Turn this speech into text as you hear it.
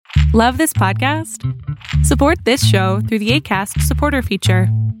Love this podcast? Support this show through the Acast supporter feature.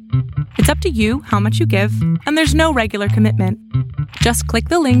 It's up to you how much you give, and there's no regular commitment. Just click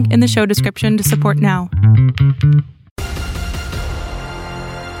the link in the show description to support now.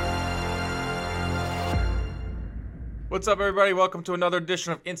 What's up, everybody? Welcome to another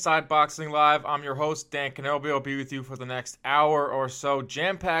edition of Inside Boxing Live. I'm your host, Dan Kenobi. I'll be with you for the next hour or so.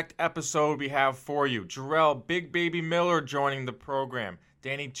 Jam-packed episode we have for you. Jarrell Big Baby Miller joining the program.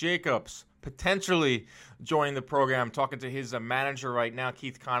 Danny Jacobs potentially joining the program. Talking to his manager right now,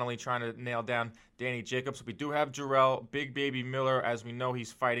 Keith Connolly, trying to nail down Danny Jacobs. We do have Jarrell Big Baby Miller. As we know,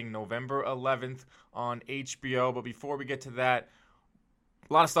 he's fighting November 11th on HBO. But before we get to that,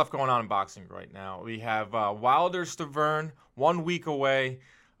 a lot of stuff going on in boxing right now. We have Wilder-Stiverne 1 week away.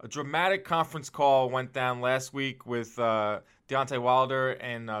 A dramatic conference call went down last week with Deontay Wilder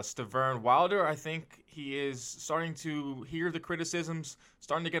and Stiverne. Wilder, I think he is starting to hear the criticisms,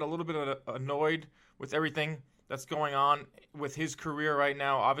 starting to get a little bit annoyed with everything that's going on with his career right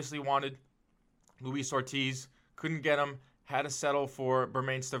now. Obviously wanted Luis Ortiz, couldn't get him, had to settle for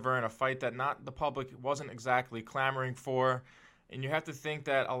Bermane-Stiverne, a fight that the public wasn't exactly clamoring for. And you have to think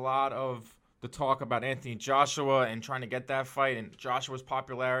that a lot of the talk about Anthony Joshua and trying to get that fight and Joshua's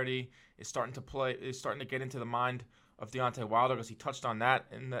popularity is starting to get into the mind of Deontay Wilder, because he touched on that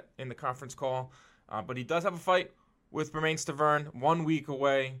in the conference call. But he does have a fight with Bermane-Stiverne 1 week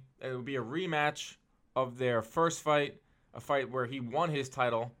away. It will be a rematch of their first fight, a fight where he won his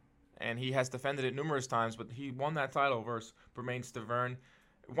title, and he has defended it numerous times, but he won that title versus Bermane-Stiverne.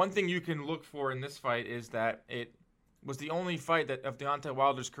 One thing you can look for in this fight is that it was the only fight of Deontay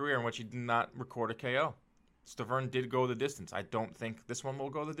Wilder's career in which he did not record a KO. Stiverne did go the distance. I don't think this one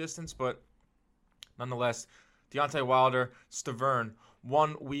will go the distance, but nonetheless, Deontay Wilder, Stiverne,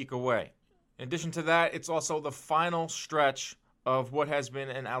 1 week away. In addition to that, it's also the final stretch of what has been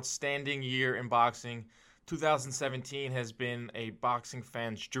an outstanding year in boxing. 2017 has been a boxing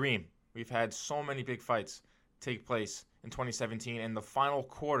fan's dream. We've had so many big fights take place in 2017, and the final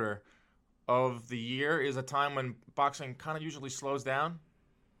quarter of the year is a time when boxing kind of usually slows down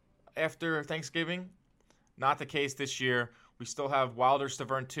after Thanksgiving. Not the case this year. We still have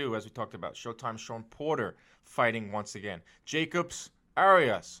Wilder-Stiverne 2, as we talked about. Showtime's Sean Porter fighting once again. Jacobs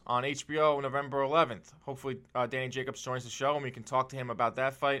Arias on HBO November 11th. Hopefully Danny Jacobs joins the show and we can talk to him about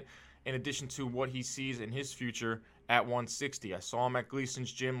that fight, in addition to what he sees in his future at 160. I saw him at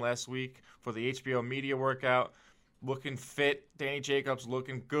Gleason's gym last week for the HBO media workout. Looking fit. Danny Jacobs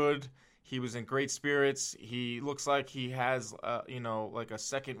looking good. He was in great spirits. He looks like he has, like a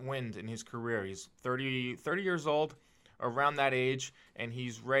second wind in his career. He's 30 years old, around that age, and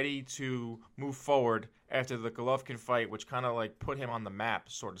he's ready to move forward after the Golovkin fight, which kind of like put him on the map,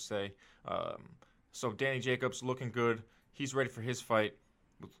 sort of say. So Danny Jacobs looking good. He's ready for his fight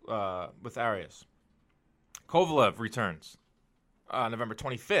with Arias. Kovalev returns November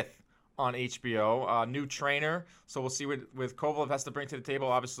 25th. On HBO, new trainer. So we'll see what Kovalev has to bring to the table.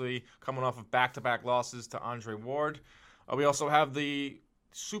 Obviously, coming off of back-to-back losses to Andre Ward. We also have the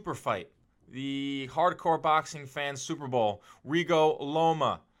super fight, the hardcore boxing fan Super Bowl. Rigo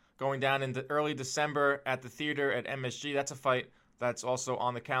Loma going down in early December at the theater at MSG. That's a fight that's also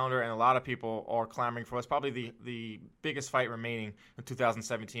on the calendar, and a lot of people are clamoring for. It's probably the biggest fight remaining in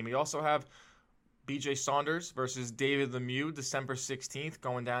 2017. We also have BJ Saunders versus David Lemieux, December 16th,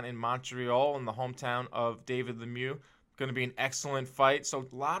 going down in Montreal in the hometown of David Lemieux. Going to be an excellent fight. So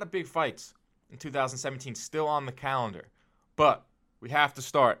a lot of big fights in 2017 still on the calendar. But we have to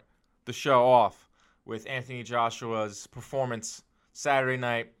start the show off with Anthony Joshua's performance Saturday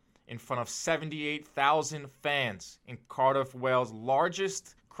night in front of 78,000 fans in Cardiff, Wales.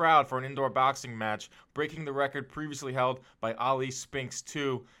 Largest crowd for an indoor boxing match, breaking the record previously held by Ali Spinks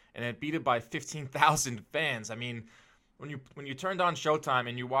 2. And it beat it by 15,000 fans. I mean, when you turned on Showtime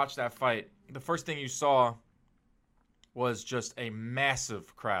and you watched that fight, the first thing you saw was just a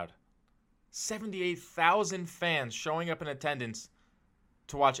massive crowd. 78,000 fans showing up in attendance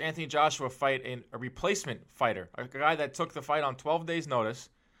to watch Anthony Joshua fight a replacement fighter, a guy that took the fight on 12 days' notice.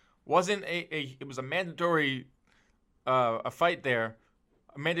 It was a mandatory a fight there,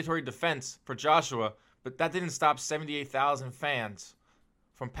 a mandatory defense for Joshua, but that didn't stop 78,000 fans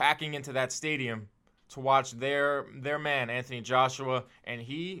from packing into that stadium to watch their man, Anthony Joshua, and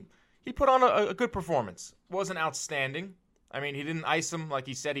he put on a good performance. Wasn't outstanding. I mean, he didn't ice him like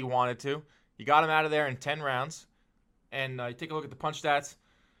he said he wanted to. He got him out of there in 10 rounds. And take a look at the punch stats.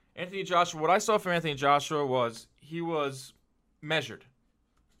 Anthony Joshua, what I saw from Anthony Joshua was he was measured.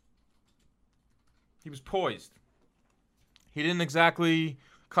 He was poised. He didn't exactly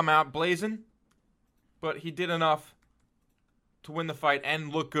come out blazing, but he did enough to win the fight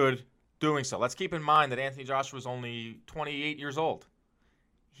and look good doing so. Let's keep in mind that Anthony Joshua is only 28 years old.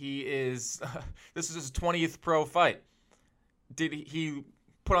 He is this is his 20th pro fight. Did he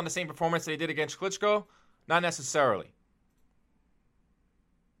put on the same performance that he did against Klitschko? Not necessarily.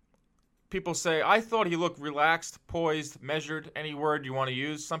 People say, I thought he looked relaxed, poised, measured, any word you want to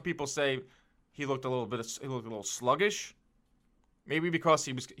use. Some people say he looked a little sluggish. Maybe because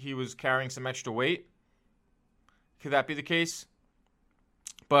he was carrying some extra weight. Could that be the case?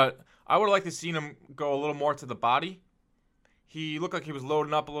 But I would like to see him go a little more to the body. He looked like he was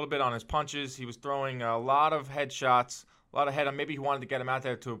loading up a little bit on his punches. He was throwing a lot of headshots, a lot of head on. Maybe he wanted to get him out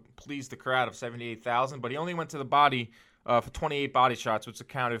there to please the crowd of 78,000, but he only went to the body for 28 body shots, which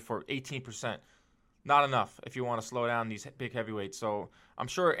accounted for 18%. Not enough if you want to slow down these big heavyweights. So I'm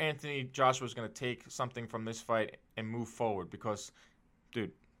sure Anthony Joshua is going to take something from this fight and move forward because,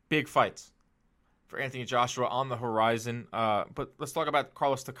 dude, big fights for Anthony Joshua on the horizon. But let's talk about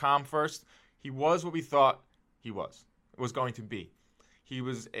Carlos Takam first. He was what we thought he was going to be. He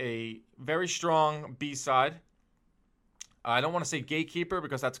was a very strong B-side. I don't want to say gatekeeper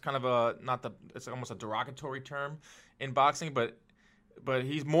because that's kind of it's almost a derogatory term in boxing, but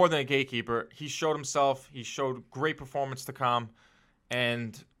he's more than a gatekeeper. He showed himself. He showed great performance to Takam,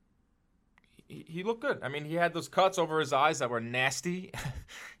 and he looked good. I mean, he had those cuts over his eyes that were nasty.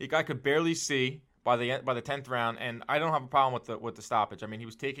 The guy could barely see by the 10th round, and I don't have a problem with the stoppage. I mean, he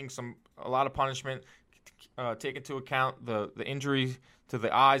was taking a lot of punishment, take into account the injury to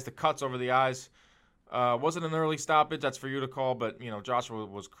the eyes, the cuts over the eyes. Wasn't an early stoppage. That's for you to call, but Joshua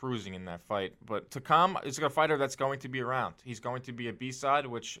was cruising in that fight. But Takam is a fighter that's going to be around. He's going to be a B-side,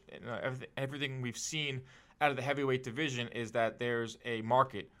 which everything we've seen out of the heavyweight division is that there's a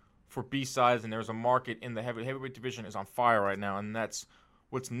market for B-sides, and there's a market in the heavyweight division is on fire right now, and that's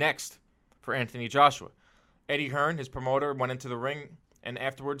what's next for Anthony Joshua. Eddie Hearn, his promoter, went into the ring and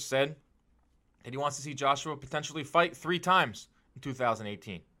afterwards said that he wants to see Joshua potentially fight 3 times in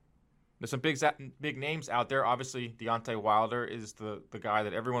 2018. There's some big names out there. Obviously, Deontay Wilder is the guy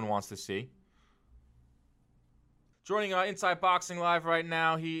that everyone wants to see. Joining Inside Boxing Live right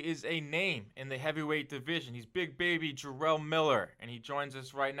now, he is a name in the heavyweight division. He's big baby Jarrell Miller, and he joins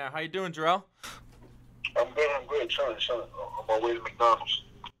us right now. How you doing, Jarrell? I'm good. Chilling. On my way to McDonald's.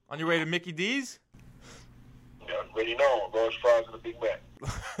 On your way to Mickey D's? Yeah, I'm ready now. Large fries and a Big Mac.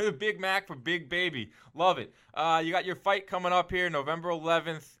 The Big Mac for Big Baby. Love it. You got your fight coming up here November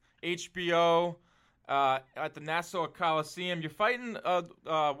 11th, HBO, at the Nassau Coliseum. You're fighting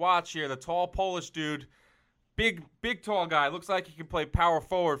Watch here, the tall Polish dude. Big tall guy. Looks like he can play power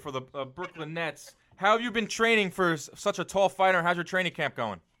forward for the Brooklyn Nets. How have you been training for such a tall fighter? How's your training camp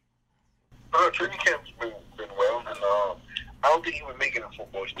going? Training camp's been well, and I don't think he would make it in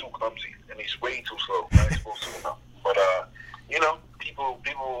football. He's too clumsy, and he's way too slow. Not supposed to enough. But people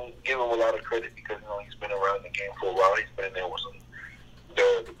give him a lot of credit because he's been around the game for a while. He's been in there with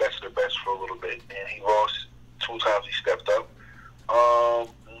the best of the best for a little bit, and he lost 2 times. He stepped up.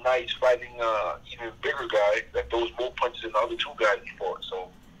 Now he's fighting even bigger guy that throws more punches than the other 2 guys he fought.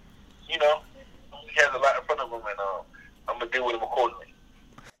 So, he has a lot in front of him, and I'm gonna deal with him accordingly.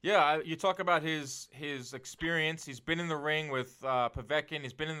 Yeah, you talk about his experience. He's been in the ring with Povetkin.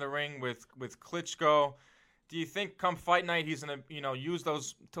 He's been in the ring with Klitschko. Do you think come fight night he's gonna use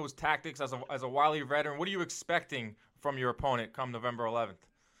those tactics as a wily veteran? What are you expecting from your opponent come November 11th?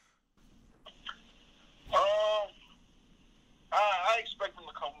 I expect him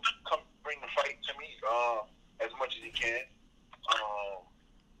to come bring the fight to me as much as he can.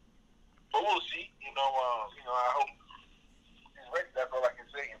 But we'll see. I hope he's ready. That's all I can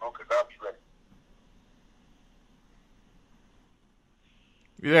say. Because I'll be ready.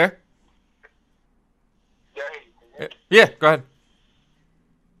 You there? Yeah. Hey, yeah. Go ahead.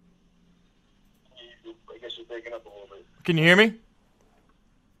 I guess you're breaking up a little bit. Can you hear me?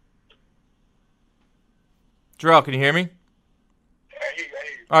 Jarrell, can you hear me? I hear you.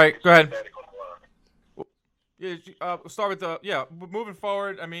 All right, go ahead. Yeah, we'll start with moving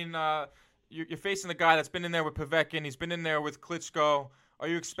forward. I mean, you're facing the guy that's been in there with Povetkin. He's been in there with Klitschko. Are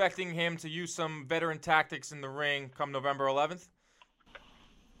you expecting him to use some veteran tactics in the ring come November 11th?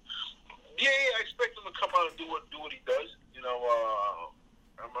 Yeah, I expect him to come out and do what he does.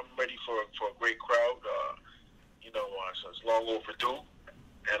 I'm ready for a great crowd. So it's long overdue,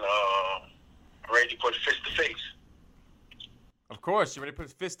 and I'm ready to put fist to face. Of course, you're ready to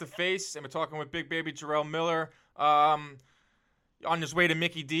put fist to face, and we're talking with big baby Jarrell Miller on his way to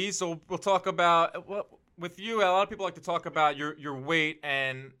Mickey D's. So we'll talk about with you. A lot of people like to talk about your weight,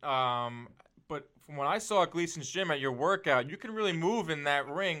 and but from what I saw at Gleason's gym at your workout, you can really move in that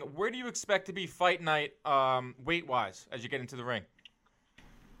ring. Where do you expect to be fight night weight-wise as you get into the ring?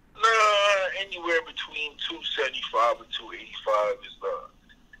 Anywhere between 275 and 285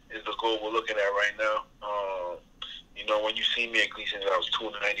 is the goal we're looking at right now. When you see me at Gleason's, I was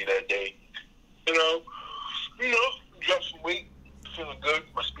 290 that day. Dropped some weight, feeling good.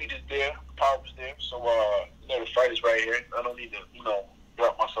 My speed is there, power is there. So, the fight is right here. I don't need to,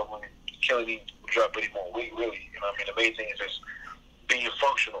 drop myself on it, killing me, drop any more weight, really. The main thing is just being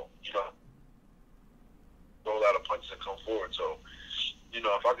functional, Throw a lot of punches and come forward. So,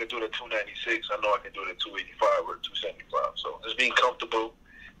 if I could do it at 296, I know I can do it at 285 or 275. So, just being comfortable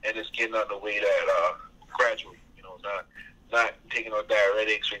and just getting out of the way that gradually, not taking no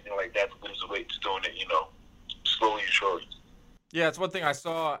diuretics or anything like that to lose the weight, just doing it, slowly and surely. Yeah, it's one thing I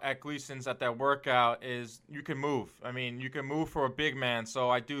saw at Gleason's at that workout is you can move. You can move for a big man, so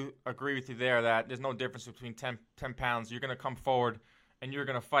I do agree with you there that there's no difference between 10 pounds. You're going to come forward and you're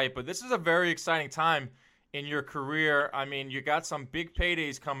going to fight. But this is a very exciting time in your career. You got some big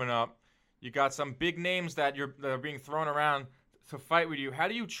paydays coming up. You got some big names that are being thrown around to fight with you. How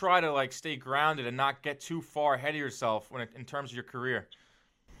do you try to stay grounded and not get too far ahead of yourself in terms of your career?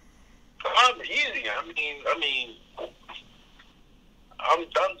 Easy.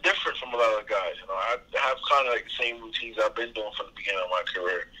 I'm different from a lot of guys. I have kind of the same routines I've been doing from the beginning of my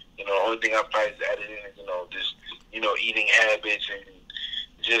career. The only thing I've probably added in is just eating habits and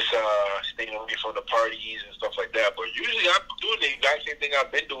just staying away from the parties and stuff like that. But usually I'm doing the exact same thing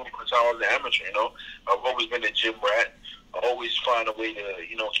I've been doing since I was an amateur. I've always been a gym rat. I always find a way to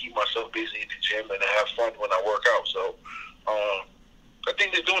keep myself busy in the gym and have fun when I work out. So I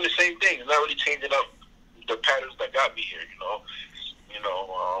think they're doing the same thing. It's not really changing up the patterns that got me here.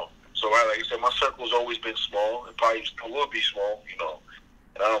 So like I said, my circle's always been small and probably still will be small.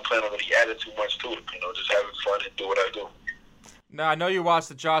 And I don't plan on really adding too much to it. Just having fun and do what I do. Now, I know you watched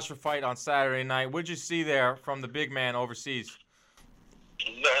the Joshua fight on Saturday night. What did you see there from the big man overseas?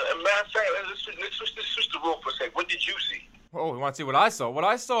 Matter of fact, let's switch the role for a second. What did you see? Oh, you want to see what I saw? What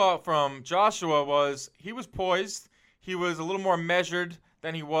I saw from Joshua was he was poised. He was a little more measured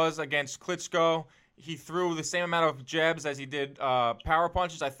than he was against Klitschko. He threw the same amount of jabs as he did power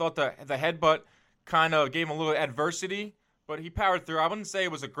punches. I thought the headbutt kind of gave him a little adversity, but he powered through. I wouldn't say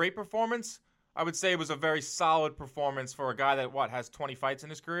it was a great performance. I would say it was a very solid performance for a guy that, has 20 fights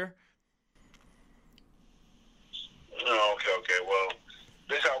in his career? Okay. Well,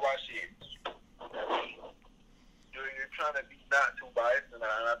 this is how I see it. You're trying to be not too biased, and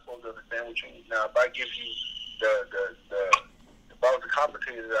I totally understand what you need. Now, if I give you if I was a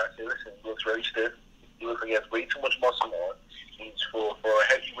commentator, I'd say, listen, he looks very stiff. He looks like he has way too much muscle on. He's for a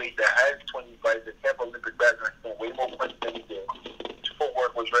heavyweight that has 20 fights, the Tampa Olympic background, he's way more punches than he did. His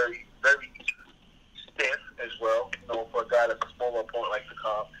footwork was very, very stiff as well, for a guy that's a smaller opponent like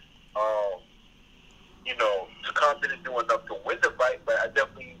Takam. Takam didn't do enough to win the fight, but I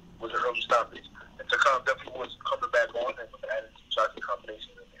definitely was an early stoppage. And Takam definitely was coming back on and adding some shots and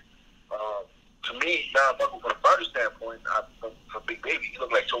combinations in there. To me, now from a fighter standpoint, from Big Baby, he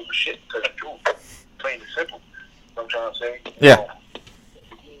looked like total shit because of truth. Plain and simple. You know what I'm trying to say? Yeah.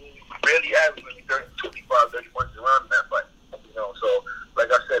 He barely averaged 25, 30 punches around in that fight. So like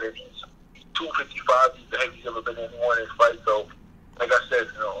I said, if he's 255, he's the heaviest he's ever been in anyone in his fight. So like I said,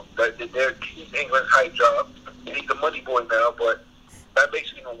 he's England's hype job. He's the money boy now, but that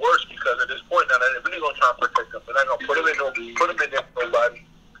makes it even worse because at this point now, they're really going to try and protect him. They're not going to put him in there for nobody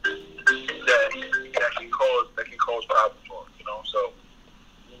that can cause problems for him. So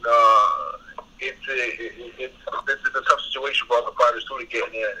it's a tough situation for other fighters too to get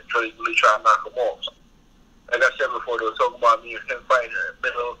in there and really try and knock him off. Like I said before, they were talking about me and him fighting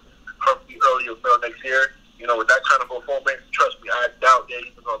early or middle next year. With that kind of performance, trust me, I doubt they're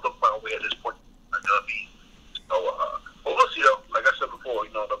even going to look my way at this point. You know what I mean? So, but we'll see though. Like I said before,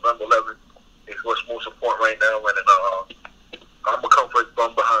 November 11th is what's most important right now, and I'm gonna come for his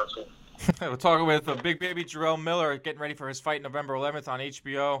bum behind soon. We're talking with Big Baby Jarrell Miller, getting ready for his fight November 11th on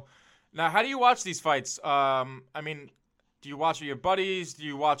HBO. Now, how do you watch these fights? Do you watch with your buddies? Do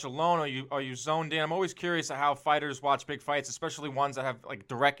you watch alone? Are you zoned in? I'm always curious at how fighters watch big fights, especially ones that have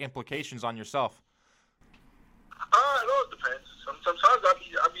direct implications on yourself. It all depends. Sometimes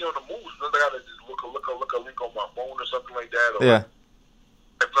I'll be on the move. Sometimes I gotta just look a link on my phone or something like that. Or yeah.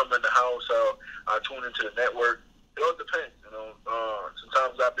 If I'm in the house, I'll tune into the network. It all depends.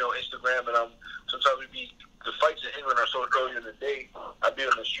 Sometimes I'll be on Instagram, and sometimes the fights in England are so early in the day. I'll be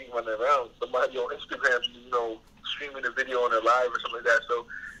on the street running around. Somebody on Instagram, streaming the video on their live or something like that. So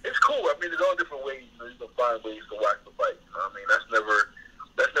it's cool. There's all different ways. You can find ways to watch the fight.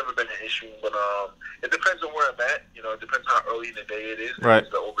 That's never been an issue. But it depends on where I'm at. It depends how early in the day it is. Right. If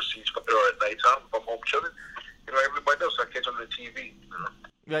it's the overseas fighter or at nighttime. If I'm home chilling, everybody else I catch on the TV.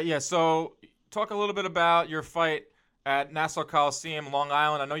 Yeah. So talk a little bit about your fight at Nassau Coliseum, Long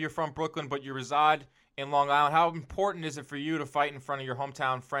Island. I know you're from Brooklyn, but you reside in Long Island. How important is it for you to fight in front of your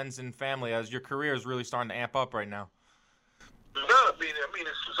hometown friends and family as your career is really starting to amp up right now? No, I mean,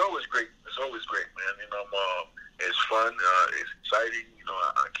 it's always great. It's always great, man. It's fun. It's exciting.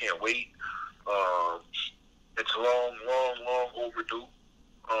 I can't wait. It's long overdue.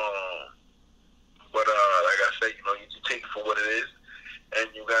 But like I said, you take it for what it is, and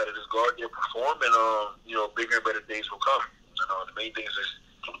you got to just go out there, perform, and bigger and better days will come. The main thing is just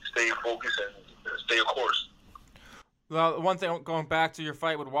stay focused and stay on course. Well, one thing, going back to your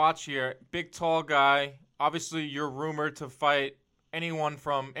fight with Watch here, big, tall guy. Obviously, you're rumored to fight anyone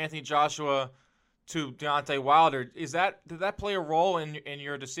from Anthony Joshua to Deontay Wilder. Did that play a role in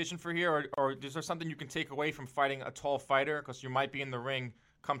your decision for here, or is there something you can take away from fighting a tall fighter? Because you might be in the ring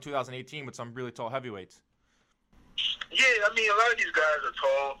come 2018 with some really tall heavyweights. Yeah, a lot of these guys are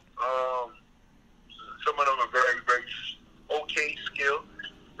tall. Some of them are very, very okay skilled.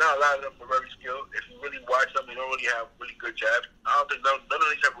 Not a lot of them are very skilled. If you really watch them, they don't really have really good jabs. I don't think none of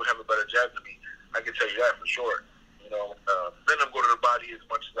these guys would have a better jab than me. I can tell you that for sure. None of them go to the body as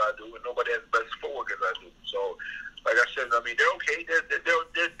much as I do, and nobody has the best footwork as I do. So, like I said, they're okay. They're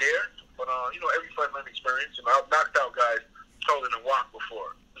there, but every fight learning experience. I've knocked out guys taller than Walk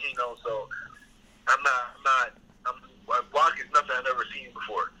before. So Walk is nothing I've never seen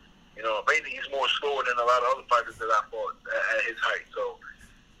before. Maybe he's more slower than a lot of other fighters that I fought at his height. So,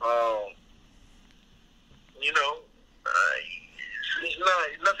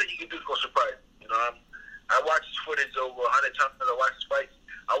 it's nothing you can do to go surprise. I watched his footage over 100 times. I watched his fights.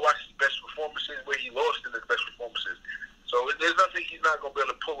 I watched his best performances where he lost in his best performances. So there's nothing he's not going to be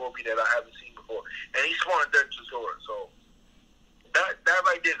able to pull on me that I haven't seen before. And he's smart and Derek Chisora. So that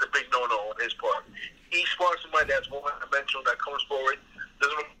right there is a big no-no on his part. He's smart, somebody that's one-dimensional, that comes forward,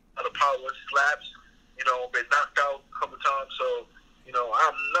 doesn't know how to power, slaps, been knocked out a couple times. So,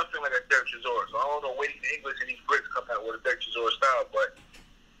 I'm nothing like a Derek Chisora. So I don't know, waiting for English and these Brits come out with a Derek Chisora style, but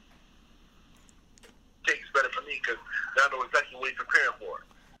takes better for me because I know exactly what he's preparing for.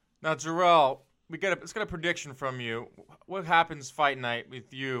 Now, Jarrell, let's get a prediction from you. What happens fight night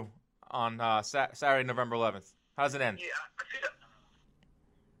with you on Saturday, November 11th? How does it end? Yeah,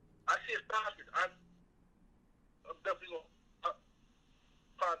 I see it stopping. I'm definitely going to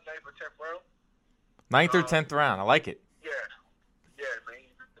fight 9th or 10th round. 9th or 10th round. I like it. Yeah, man.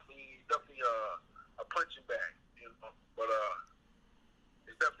 He's definitely a punching bag, but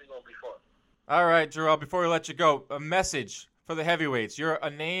it's definitely going to be fun. All right, Jarrell, before we let you go, a message for the heavyweights. You're a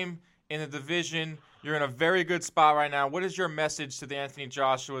name in the division. You're in a very good spot right now. What is your message to the Anthony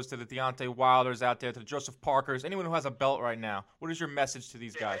Joshuas, to the Deontay Wilders out there, to the Joseph Parkers, anyone who has a belt right now? What is your message to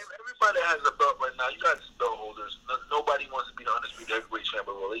these guys? Everybody has a belt right now. You guys are belt holders. Nobody wants to be the undisputed heavyweight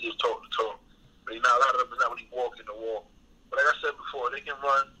champion. They just talk to talk. But a lot of them is not really walking the walk. But like I said before, they can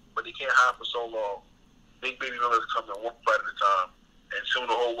run, but they can't hide for so long. Big baby Miller's coming one fight at a time, and soon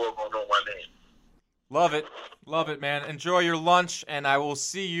the whole world gonna know my name. Love it, man. Enjoy your lunch, and I will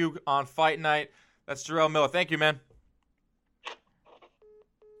see you on fight night. That's Jarrell Miller. Thank you, man.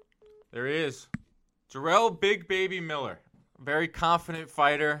 There he is. Jarrell Big Baby Miller. A very confident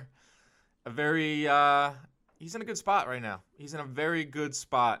fighter. He's in a good spot right now. He's in a very good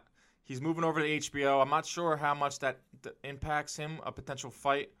spot. He's moving over to HBO. I'm not sure how much that impacts him, a potential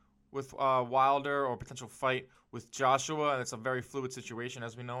fight with Wilder or potential fight with Joshua. And it's a very fluid situation,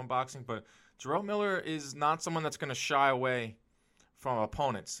 as we know in boxing. But Jarrell Miller is not someone that's going to shy away from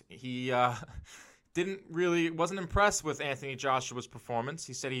opponents. He wasn't impressed with Anthony Joshua's performance.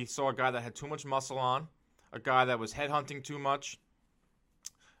 He said he saw a guy that had too much muscle on, a guy that was headhunting too much,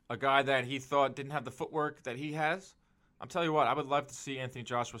 a guy that he thought didn't have the footwork that he has. I'm telling you what, I would love to see Anthony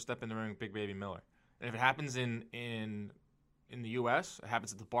Joshua step in the ring with Big Baby Miller. And if it happens in the U.S., it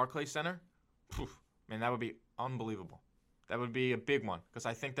happens at the Barclays Center, man, that would be unbelievable. That would be a big one because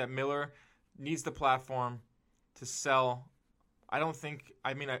I think that Miller needs the platform to sell. What I'm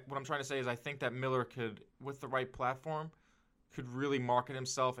trying to say is I think that Miller could, with the right platform, could really market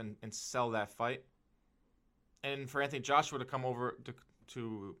himself and sell that fight. And for Anthony Joshua to come over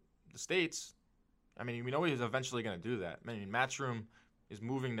to the States, we know he's eventually going to do that. Matchroom is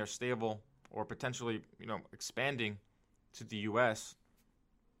moving their stable or potentially, expanding to the U.S.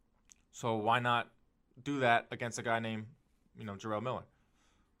 So why not do that against a guy named, Jarrell Miller?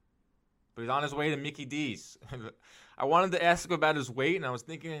 But he's on his way to Mickey D's. I wanted to ask him about his weight, and I was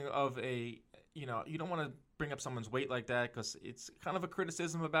thinking of you don't want to bring up someone's weight like that because it's kind of a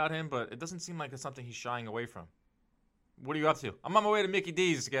criticism about him, but it doesn't seem like it's something he's shying away from. What are you up to? I'm on my way to Mickey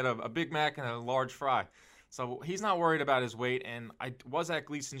D's to get a Big Mac and a large fry. So he's not worried about his weight, and I was at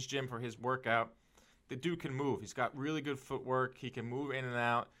Gleason's gym for his workout. The dude can move. He's got really good footwork. He can move in and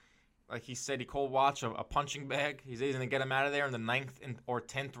out. Like he said, he cold watch a punching bag. He's going to get him out of there in the 9th or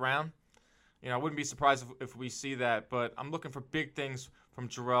 10th round. I wouldn't be surprised if we see that, but I'm looking for big things from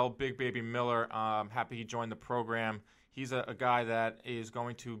Jarrell, Big Baby Miller. I'm happy he joined the program. He's a guy that is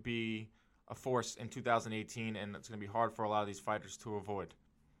going to be a force in 2018, and it's going to be hard for a lot of these fighters to avoid.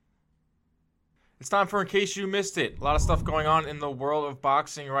 It's time for In Case You Missed It. A lot of stuff going on in the world of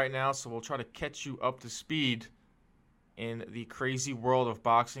boxing right now, so we'll try to catch you up to speed in the crazy world of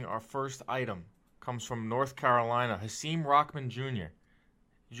boxing. Our first item comes from North Carolina. Hasim Rahman Jr.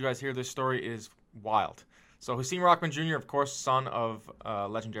 Did you guys hear this story? It is wild. So Hasim Rahman Jr., of course, son of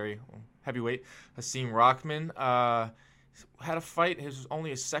legendary heavyweight Hasim Rahman, had a fight. It was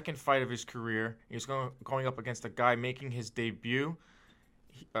only his second fight of his career. He was going up against a guy making his debut.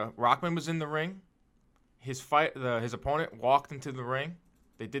 Rahman was in the ring. His opponent walked into the ring.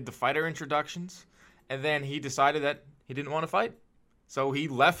 They did the fighter introductions, and then he decided that he didn't want to fight. So he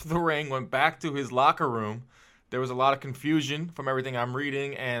left the ring, went back to his locker room. There was a lot of confusion from everything I'm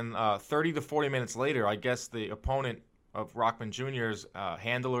reading, and 30 to 40 minutes later, I guess the opponent of Rahman Jr.'s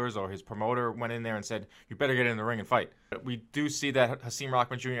handlers or his promoter went in there and said, "You better get in the ring and fight." We do see that Hasim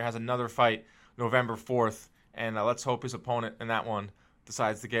Rahman Jr. has another fight November 4th, and let's hope his opponent in that one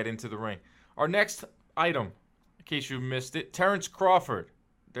decides to get into the ring. Our next item, in case you missed it, Terrence Crawford.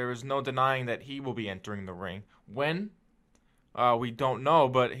 There is no denying that he will be entering the ring. When? We don't know,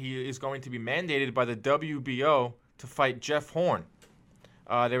 but he is going to be mandated by the WBO to fight Jeff Horn.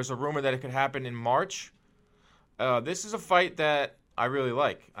 There was a rumor that it could happen in March. This is a fight that I really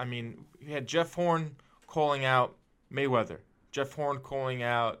like. I mean, you had Jeff Horn calling out Mayweather, Jeff Horn calling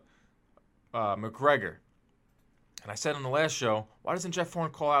out McGregor. And I said on the last show, why doesn't Jeff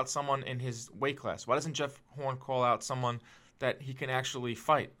Horn call out someone in his weight class? Why doesn't Jeff Horn call out someone that he can actually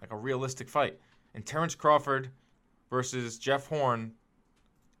fight, like a realistic fight? And Terrence Crawford versus Jeff Horn,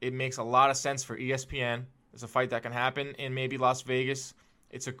 it makes a lot of sense for ESPN. It's a fight that can happen in maybe Las Vegas.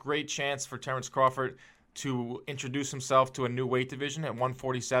 It's a great chance for Terrence Crawford to introduce himself to a new weight division at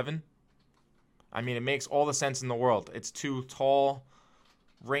 147. I mean, it makes all the sense in the world. It's two tall,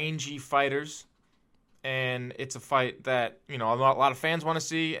 rangy fighters, and it's a fight that, a lot of fans want to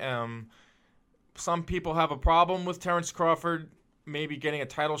see. Some people have a problem with Terrence Crawford maybe getting a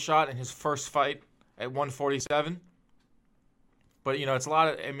title shot in his first fight at 147. But, it's a lot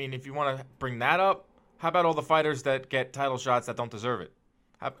of, if you want to bring that up, how about all the fighters that get title shots that don't deserve it?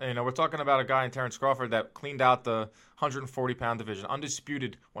 We're talking about a guy in Terrence Crawford that cleaned out the 140-pound division,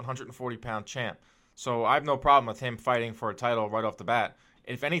 undisputed 140-pound champ. So I have no problem with him fighting for a title right off the bat.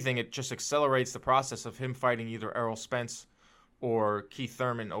 If anything, it just accelerates the process of him fighting either Errol Spence or Keith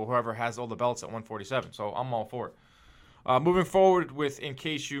Thurman or whoever has all the belts at 147. So I'm all for it. Moving forward with, in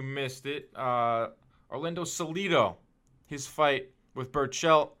case you missed it, Orlando Salido. His fight with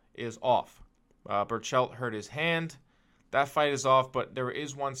Burchelt is off. Burchelt hurt his hand. That fight is off, but there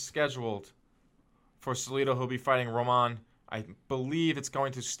is one scheduled for Salido. He'll be fighting Roman. I believe it's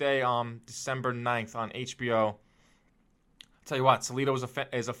going to stay on December 9th on HBO. I'll tell you what, Salido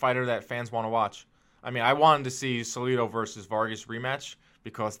is a fighter that fans want to watch. I wanted to see Salido versus Vargas rematch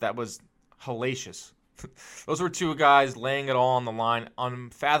because that was hellacious. Those were two guys laying it all on the line.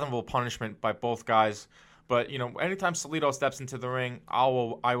 Unfathomable punishment by both guys. But, anytime Salido steps into the ring, I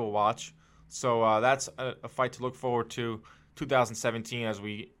will watch. So that's a fight to look forward to 2017 as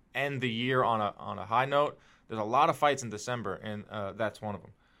we end the year on a high note. There's a lot of fights in December, and that's one of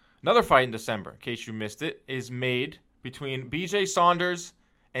them. Another fight in December, in case you missed it, is made between BJ Saunders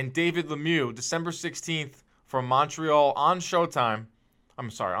and David Lemieux, December 16th from Montreal on Showtime. I'm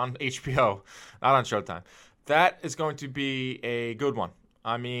sorry, on HBO, not on Showtime. That is going to be a good one.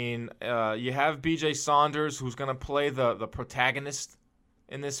 You have BJ Saunders, who's going to play the protagonist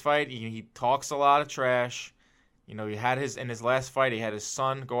in this fight. He talks a lot of trash. He had in his last fight, he had his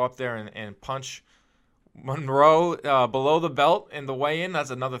son go up there and punch Monroe below the belt in the weigh-in.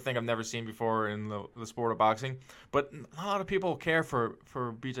 That's another thing I've never seen before in the sport of boxing. But not a lot of people care for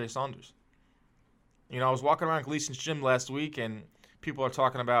BJ Saunders. I was walking around Gleason's gym last week, and people are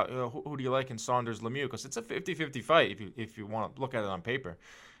talking about who do you like in Saunders-Lemieux, because it's a 50-50 fight if you want to look at it on paper.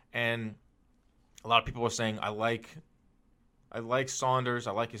 And a lot of people are saying, I like Saunders.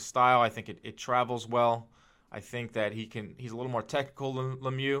 I like his style. I think it travels well. I think that he's a little more technical than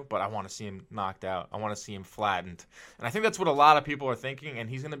Lemieux, but I want to see him knocked out. I want to see him flattened. And I think that's what a lot of people are thinking, and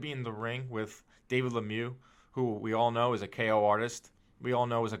he's going to be in the ring with David Lemieux, who we all know is a KO artist. We all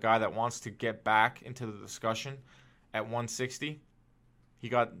know is a guy that wants to get back into the discussion at 160. He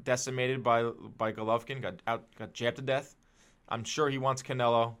got decimated by Golovkin, got jabbed to death. I'm sure he wants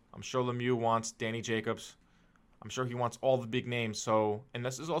Canelo. I'm sure Lemieux wants Danny Jacobs. I'm sure he wants all the big names. And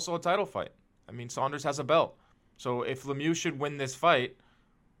this is also a title fight. I mean, Saunders has a belt. So if Lemieux should win this fight,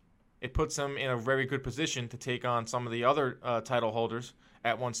 it puts him in a very good position to take on some of the other title holders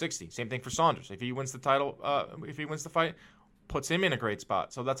at 160. Same thing for Saunders. If he wins the fight, puts him in a great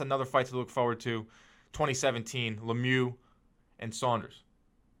spot. So that's another fight to look forward to. 2017, Lemieux and Saunders.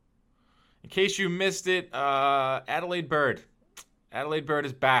 In case you missed it, Adelaide Byrd. Adelaide Byrd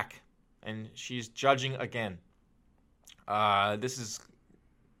is back, and she's judging again. This is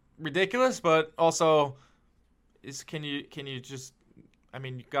ridiculous, but also can you just, I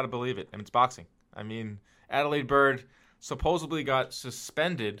mean, you got to believe it. I mean, it's boxing. I mean, Adelaide Byrd supposedly got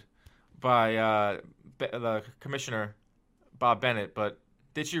suspended by the commissioner, Bob Bennett, but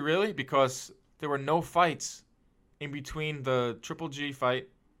did she really? Because there were no fights in between the Triple G fight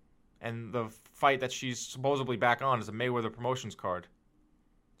and the fight that she's supposedly back on as a Mayweather Promotions card.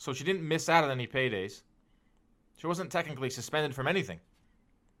 So she didn't miss out on any paydays. She wasn't technically suspended from anything.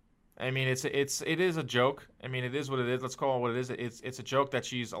 I mean, it is a joke. I mean, it is what it is. Let's call it what it is. It's a joke that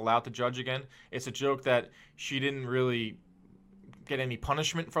she's allowed to judge again. It's a joke that she didn't really get any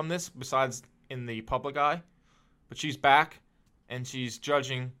punishment from this besides in the public eye. But she's back, and she's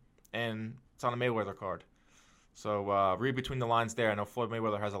judging, and it's on a Mayweather card. So read between the lines there. I know Floyd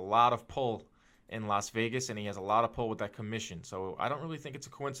Mayweather has a lot of pull in Las Vegas, and he has a lot of pull with that commission. So I don't really think it's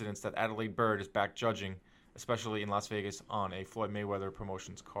a coincidence that Adelaide Byrd is back judging, especially in Las Vegas, on a Floyd Mayweather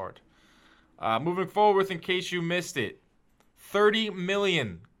Promotions card. Moving forward, in case you missed it, 30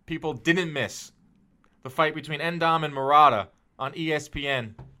 million people didn't miss the fight between Endam and Murata on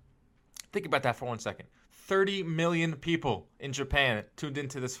ESPN. Think about that for 1 second. 30 million people in Japan tuned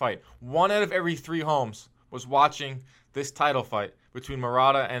into this fight. 1 out of every 3 homes was watching this title fight between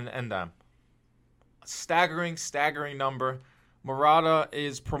Murata and Endam. A staggering number. Murata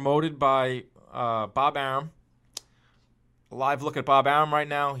is promoted by Bob Arum. A live look at Bob Arum right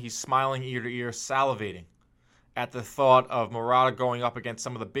now. He's smiling ear to ear, salivating at the thought of Murata going up against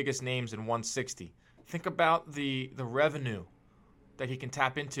some of the biggest names in 160. Think about the revenue that he can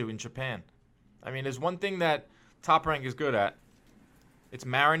tap into in Japan. I mean, there's one thing that Top Rank is good at. It's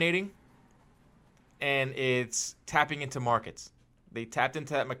marinating, and it's tapping into markets. They tapped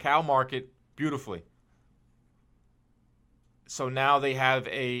into that Macau market beautifully. So now they have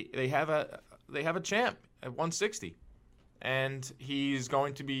a champ at 160, and he's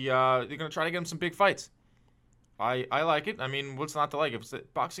going to be they're going to try to get him some big fights. I like it. I mean, what's not to like?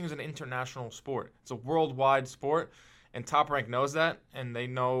 Boxing is an international sport. It's a worldwide sport, and Top Rank knows that, and they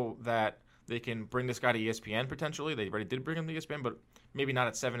know that they can bring this guy to ESPN potentially. They already did bring him to ESPN, but maybe not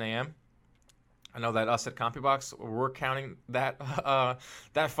at 7 a.m. I know that us at CompuBox, we're counting that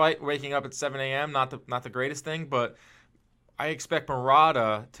that fight waking up at 7 a.m. Not the greatest thing, but I expect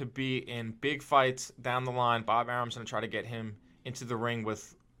Murata to be in big fights down the line. Bob Arum's going to try to get him into the ring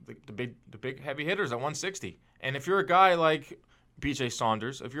with the big heavy hitters at 160. And if you're a guy like BJ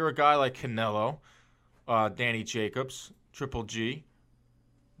Saunders, if you're a guy like Canelo, Danny Jacobs, Triple G,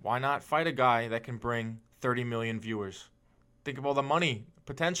 why not fight a guy that can bring 30 million viewers? Think of all the money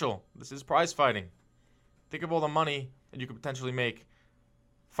potential. This is prize fighting. Think of all the money that you could potentially make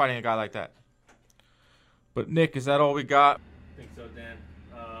fighting a guy like that. But Nick, is that all we got? I think so, Dan.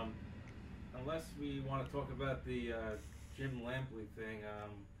 Unless we want to talk about the Jim Lampley thing,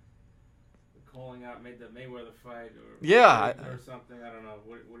 calling out made the Mayweather fight, or something. I don't know.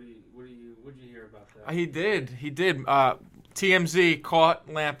 What did you hear about that? He did. TMZ caught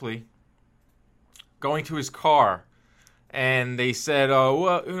Lampley going to his car, and they said,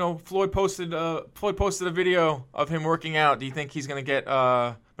 Floyd posted a video of him working out. Do you think he's gonna get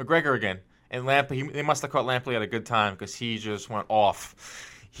McGregor again? And Lampley, they must have caught Lampley at a good time because he just went off.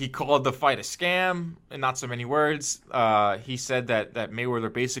 He called the fight a scam, in not so many words. He said that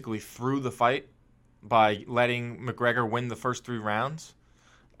Mayweather basically threw the fight by letting McGregor win the first 3 rounds.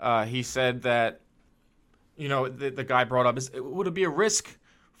 He said that, the guy brought up, would it be a risk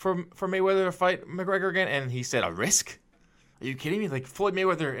for Mayweather to fight McGregor again? And he said, a risk? Are you kidding me? Like, Floyd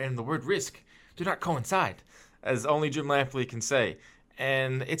Mayweather and the word risk do not coincide, as only Jim Lampley can say.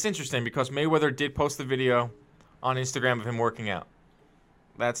 And it's interesting because Mayweather did post the video on Instagram of him working out.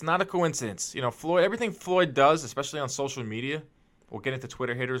 That's not a coincidence. Floyd, everything Floyd does, especially on social media, we'll get into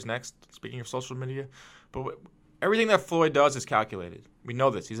Twitter haters next, speaking of social media, But everything that Floyd does is calculated. We know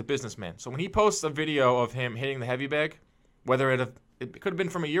this. He's a businessman. So when he posts a video of him hitting the heavy bag, whether it could have been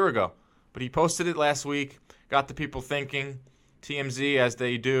from a year ago, but he posted it last week, got the people thinking. TMZ, as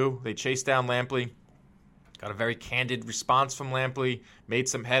they do, they chased down Lampley. Got a very candid response from Lampley, made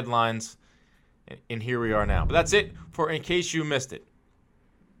some headlines, and here we are now. But that's it for In Case You Missed It.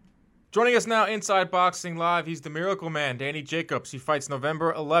 Joining us now inside Boxing Live, he's the Miracle Man, Danny Jacobs. He fights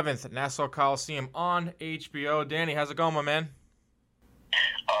November 11th at Nassau Coliseum on HBO. Danny, how's it going, my man?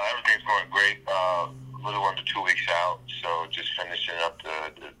 Everything's going great. A little under 2 weeks out, so just finishing up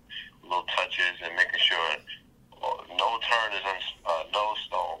the little touches and making sure no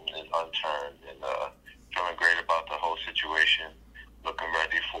stone is unturned, and feeling great about the whole situation. Looking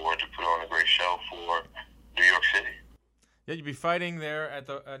ready to put on a great show for New York City. Yeah, you'll be fighting there at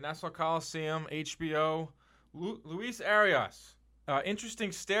the Nassau Coliseum, HBO. Luis Arias.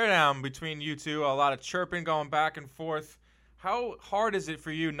 Interesting stare down between you two. A lot of chirping going back and forth. How hard is it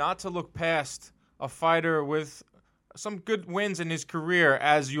for you not to look past a fighter with some good wins in his career,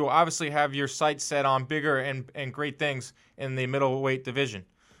 as you obviously have your sights set on bigger and great things in the middleweight division?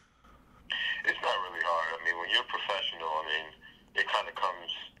 It's not really hard. I mean, when you're a professional, it kind of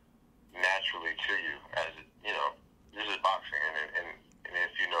comes naturally to you, as this is boxing, and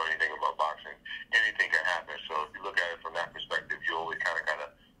if you know anything about boxing, anything can happen. So if you look at it from that perspective, you always kind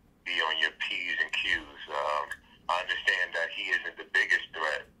of be on your P's and Q's. I understand that he isn't the biggest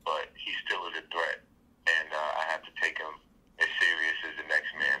threat, but he still is a threat. And I have to take him as serious as the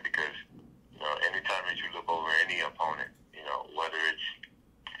next man, because anytime that you look over any opponent, whether it's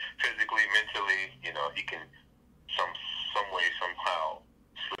physically, mentally, he can some way, somehow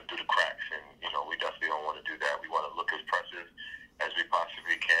slip through the cracks. And we definitely don't want to do that. We want to look as impressive as we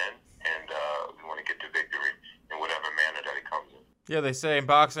possibly can, and we want to get the victory in whatever manner that it comes in. Yeah, they say in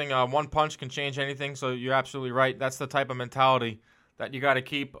boxing, one punch can change anything. So you're absolutely right. That's the type of mentality that you got to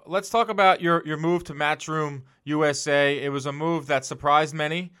keep. Let's talk about your move to Matchroom USA. It was a move that surprised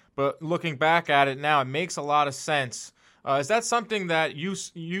many, but looking back at it now, it makes a lot of sense. Is that something that you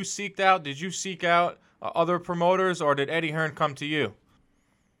seeked out? Did you seek out other promoters, or did Eddie Hearn come to you?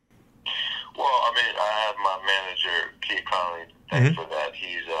 Well, I have my manager, Keith Conley. Thanks for that.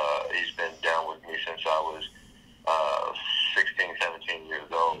 He's been down with me since I was 16, 17 years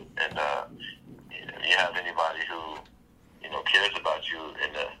old. And you have anybody who cares about you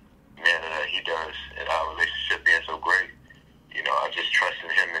in the manner that he does, and our relationship being so great, I just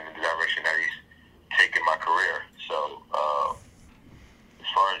trusted him in the direction that he's taken my career. So as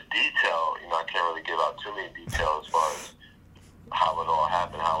far as detail, I can't really give out too many details as far as how it all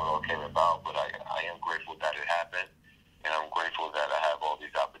happened, how it all came about, but I am grateful that it happened, and I'm grateful that I have all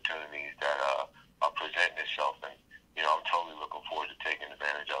these opportunities that are presenting itself, and I'm totally looking forward to taking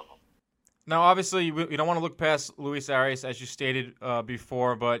advantage of them. Now, obviously, you don't want to look past Luis Arias, as you stated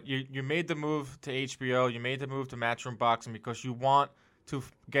before, but you made the move to HBO, you made the move to Matchroom Boxing because you want to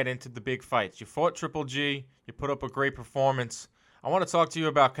get into the big fights. You fought Triple G, you put up a great performance. I want to talk to you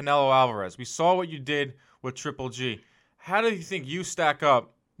about Canelo Alvarez. We saw what you did with Triple G. How do you think you stack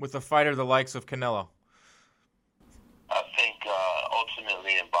up with a fighter the likes of Canelo? I think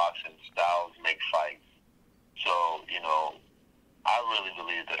ultimately in boxing, styles make fights. So, I really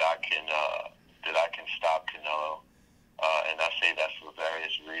believe that I can stop Canelo, and I say that for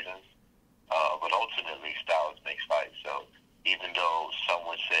various reasons. But ultimately, styles makes fights. So even though some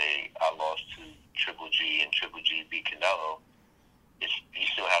would say I lost to Triple G and Triple G beat Canelo, you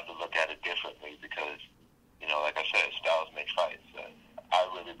still have to look at it differently because, like I said, styles make fights. I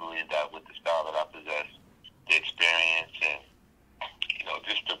really believe that with the style that I possess, the experience, and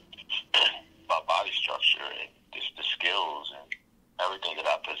just my body structure and just the skills and everything that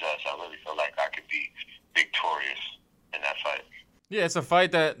I possess, I really feel like I could be victorious in that fight. Yeah, it's a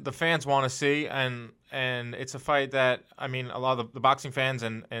fight that the fans want to see, and it's a fight that, a lot of the boxing fans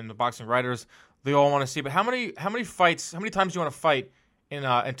and the boxing writers, they all want to see. But how many times do you want to fight in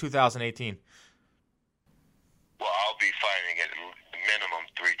 2018? Well, I'll be fighting at minimum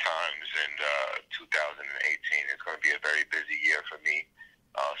 3 times in 2018. It's going to be a very busy year for me,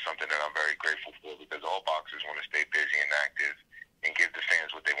 something that I'm very grateful for, because all boxers want to stay busy and active and give the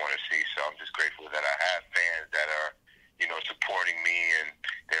fans what they want to see. So I'm just grateful that I have fans that are, supporting me, and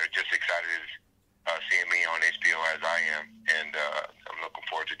they're just excited seeing me on HBO as I am, and I'm looking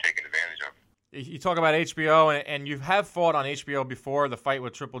forward to taking advantage of it. You talk about HBO, and you have fought on HBO before, the fight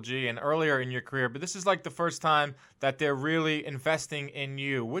with Triple G, and earlier in your career, but this is like the first time that they're really investing in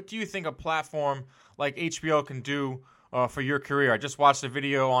you. What do you think a platform like HBO can do for your career? I just watched a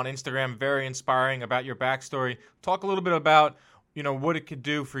video on Instagram, very inspiring, about your backstory. Talk a little bit about what it could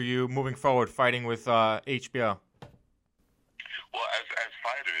do for you moving forward, fighting with HBO. Well, as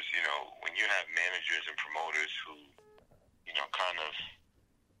fighters, when you have managers and promoters who, kind of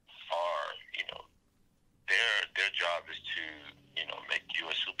are, their job is to, make you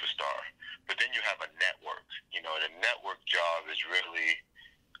a superstar. But then you have a network, and a network job is really,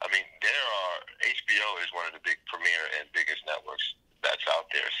 HBO is one of the big premier and biggest networks that's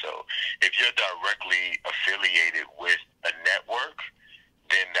out there. So if you're directly affiliated with a network,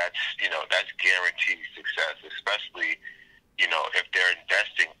 then that's guaranteed success, especially, if they're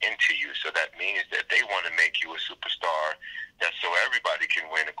investing into you. So that means that they want to make you a superstar, so everybody can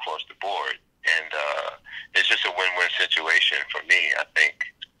win across the board. And it's just a win-win situation for me. I think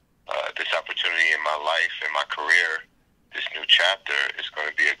this opportunity in my life and my career, this new chapter, is going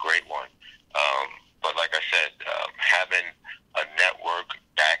to be a great one. But like I said, having a network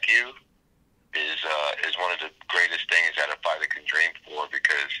back you is one of the greatest things that a fighter can dream for,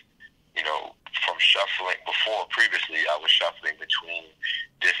 because from shuffling previously I was shuffling between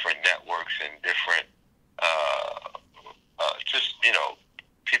different networks and different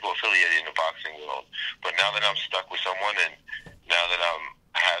people affiliated in the boxing world. But now that I'm stuck with someone, and now that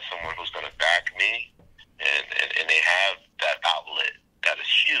I have someone who's going to back me, and they have that outlet that is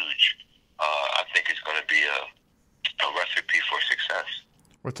huge, I think it's going to be a recipe for success.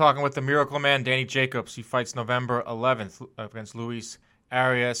 We're talking with the Miracle Man, Danny Jacobs. He fights November 11th against Luis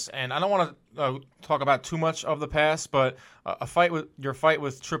Arias. And I don't want to talk about too much of the past, but your fight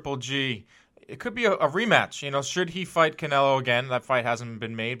with Triple G, it could be a rematch. Should he fight Canelo again? That fight hasn't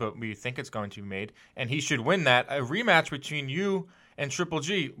been made, but we think it's going to be made, and he should win that. A rematch between you and Triple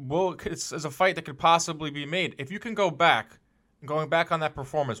G, it's a fight that could possibly be made. If you can going back on that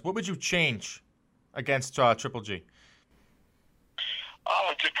performance, what would you change against Triple G?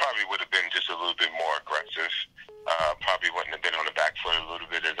 Just probably would have been just a little bit more aggressive. Probably wouldn't have been on the back foot a little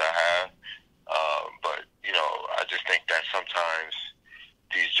bit as I have. But I just think that sometimes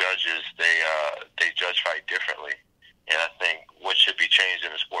these judges, they judge fight differently, and I think what should be changed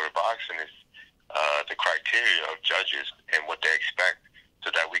in the sport of boxing is the criteria of judges and what they expect,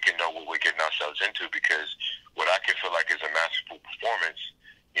 so that we can know what we're getting ourselves into. Because what I can feel like is a masterful performance,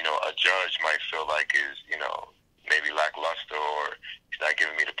 a judge might feel like is maybe lackluster, or he's not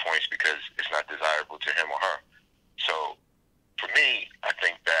giving me the points because it's not desirable to him or her. So for me, I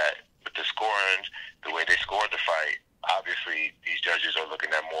think that with the scoring, the way they scored the fight, obviously these judges are looking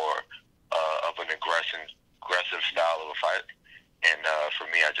at more of an aggressive style of a fight. And for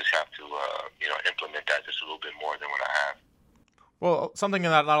me, I just have to implement that just a little bit more than what I have. Well, something that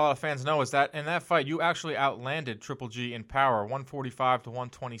not a lot of fans know is that in that fight, you actually outlanded Triple G in power, 145 to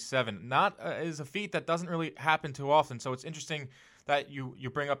 127. Is a feat that doesn't really happen too often. So it's interesting that you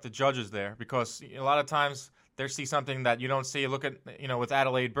bring up the judges there, because a lot of times they see something that you don't see. Look at with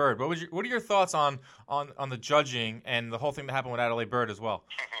Adelaide Bird. What are your thoughts on the judging and the whole thing that happened with Adelaide Bird as well?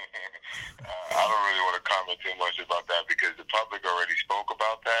 I don't really want to comment too much about that, because the public already spoke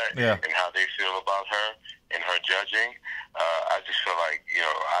about that and how they feel about her and her judging. I just feel like,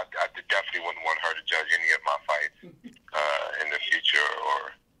 I definitely wouldn't want her to judge any of my fights in the future,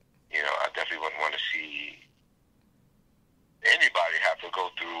 or, I definitely wouldn't want to see anybody have to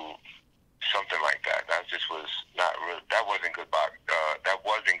go through something like that. That just was not real. That wasn't good. That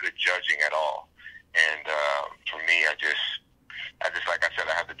wasn't good judging at all. And for me, I just like I said,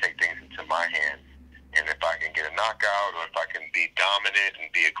 I have to take things into my hands. And if I can get a knockout, or if I can be dominant and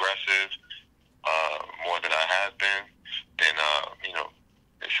be aggressive more than I have been, then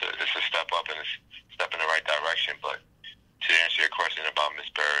it's a step up and it's a step in the right direction. But to answer your question about Miss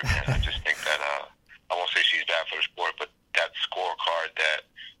Bird, man, I just think that I won't say she's bad for the sport, but that scorecard that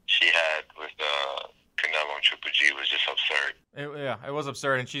she had with Canelo and Triple G was just absurd. It was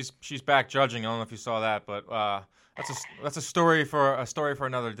absurd, and she's back judging. I don't know if you saw that, but that's a story for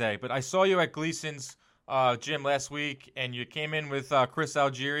another day. But I saw you at Gleason's gym last week, and you came in with Chris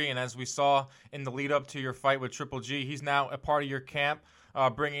Algieri, and as we saw in the lead up to your fight with Triple G, he's now a part of your camp,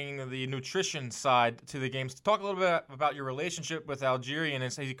 bringing the nutrition side to the games. Talk a little bit about your relationship with Algieri, and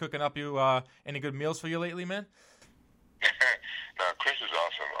is he cooking up you any good meals for you lately, man? No, Chris is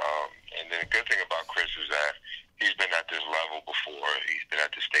awesome. And the good thing about Chris is that he's been at this level before. He's been at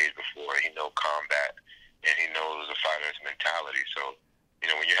this stage before. He knows combat, and he knows a fighter's mentality. So,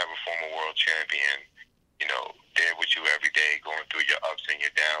 when you have a former world champion, there with you every day, going through your ups and your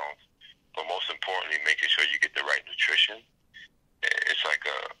downs, but most importantly, making sure you get the right nutrition. It's like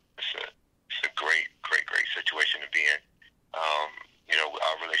it's a great situation to be in.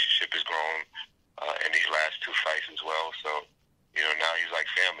 Our relationship has grown in these last two fights as well. So, now he's like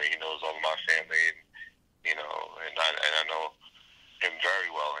family. He knows all of my family, and I know him very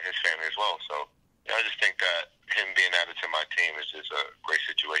well and his family as well. So I just think that him being added to my team is just a great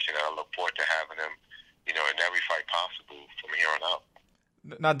situation, and I look forward to having him, in every fight possible from here on out.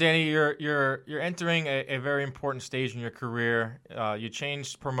 Now, Danny, you're entering a very important stage in your career. You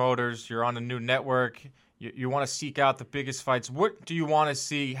changed promoters. You're on a new network. You want to seek out the biggest fights. What do you want to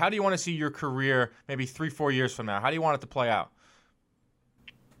see? How do you want to see your career maybe 3-4 years from now? How do you want it to play out?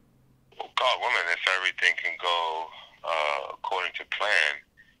 Well, God willing, if everything can go according to plan,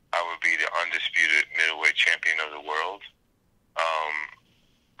 I would be the undisputed middleweight champion of the world.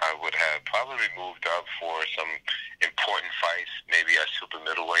 I would have probably moved up for some important fights, maybe at super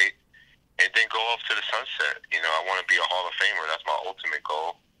middleweight, and then go off to the sunset. I want to be a Hall of Famer. That's my ultimate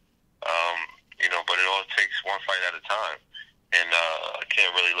goal. But it all takes one fight at a time. And I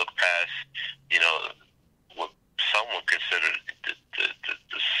can't really look past, what some would consider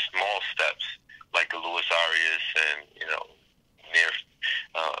the small steps, like the Luis Arias and, near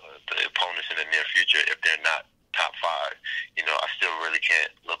the opponents in the near future, if they're not top five. I still really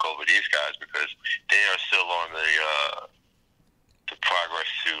can't look over these guys because they are still on the progress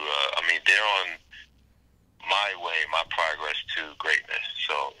to, they're on my way, my progress to greatness.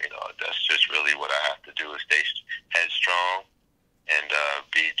 So, that's just really what I have to do is stay headstrong and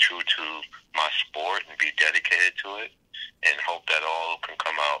be true to my sport and be dedicated to it and hope that all can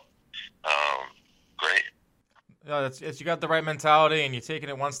come out great. You got the right mentality, and you're taking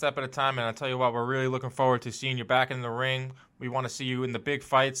it one step at a time. And I tell you what, we're really looking forward to seeing you back in the ring. We want to see you in the big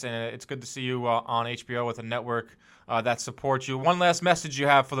fights, and it's good to see you on HBO with a network that supports you. One last message you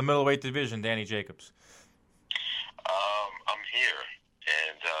have for the middleweight division, Danny Jacobs. I'm here,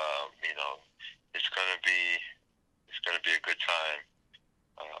 and it's gonna be a good time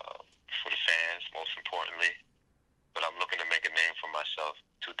for the fans, most importantly. But I'm looking to make a name for myself.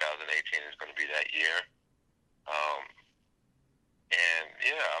 2018 is going to be that year.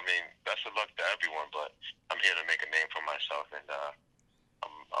 Best of luck to everyone, but I'm here to make a name for myself, and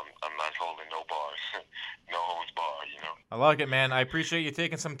I'm not holding no bars, no holds bar, I like it, man. I appreciate you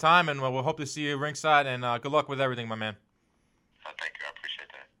taking some time, and we'll hope to see you ringside, and good luck with everything, my man. Thank you. I appreciate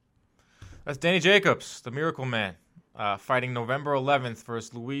that. That's Danny Jacobs, the Miracle Man, fighting November 11th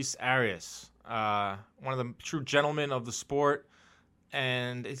versus Luis Arias, one of the true gentlemen of the sport,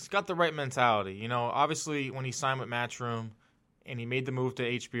 and he's got the right mentality. Obviously, when he signed with Matchroom and he made the move to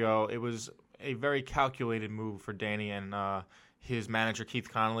HBO, it was a very calculated move for Danny and his manager,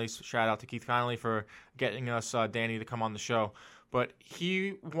 Keith Connolly. Shout out to Keith Connolly for getting us Danny to come on the show. But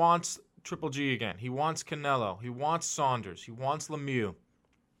he wants Triple G again. He wants Canelo. He wants Saunders. He wants Lemieux.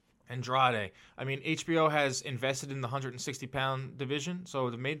 Andrade. HBO has invested in the 160-pound division, so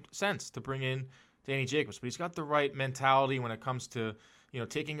it made sense to bring in Danny Jacobs. But he's got the right mentality when it comes to,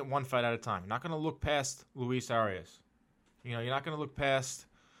 taking it one fight at a time. You're not going to look past Luis Arias. You're not going to look past,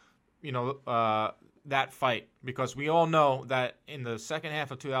 that fight, because we all know that in the second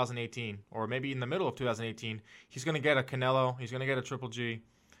half of 2018, or maybe in the middle of 2018, he's going to get a Canelo, he's going to get a Triple G,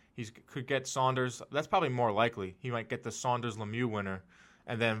 he could get Saunders. That's probably more likely. He might get the Saunders-Lemieux winner,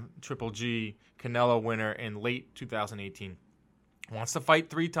 and then Triple G Canelo winner in late 2018. Wants to fight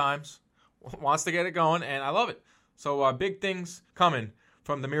 3 times, wants to get it going, and I love it. So big things coming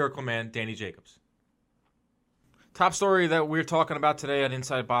from the Miracle Man, Danny Jacobs. Top story that we're talking about today at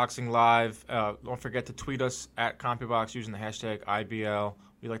Inside Boxing Live. Don't forget to tweet us at CompuBox using the hashtag IBL.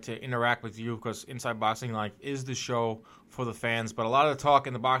 We like to interact with you because Inside Boxing Live is the show for the fans. But a lot of the talk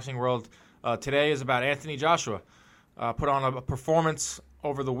in the boxing world today is about Anthony Joshua. Put on a performance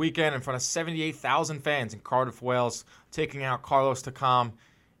over the weekend in front of 78,000 fans in Cardiff, Wales, taking out Carlos Takam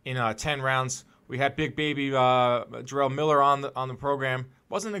in 10 rounds. We had Big Baby Jarrell Miller on the program.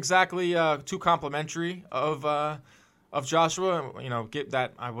 Wasn't exactly too complimentary of Joshua. Get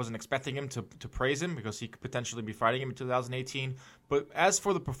that I wasn't expecting him to praise him because he could potentially be fighting him in 2018. But as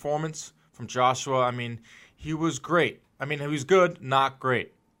for the performance from Joshua, he was great. He was good, not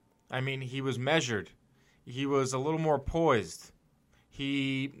great. He was measured. He was a little more poised.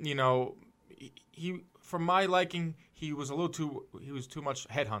 He for my liking, he was too much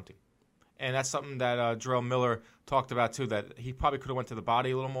headhunting. And that's something that Jarrell Miller talked about, too, that he probably could have went to the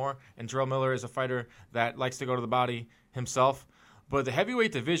body a little more. And Jarrell Miller is a fighter that likes to go to the body himself. But the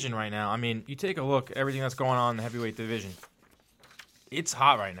heavyweight division right now, you take a look, everything that's going on in the heavyweight division, it's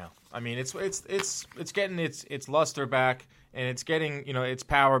hot right now. It's getting its luster back, and it's getting, its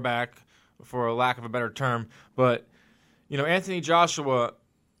power back, for a lack of a better term. But, Anthony Joshua,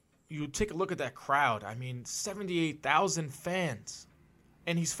 you take a look at that crowd. 78,000 fans.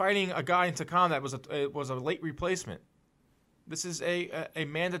 And he's fighting a guy in Takam that was a late replacement. This is a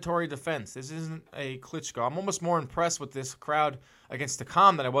mandatory defense. This isn't a Klitschko. I'm almost more impressed with this crowd against the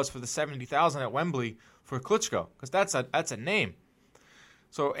Khan than I was for the 70,000 at Wembley for Klitschko, because that's a name.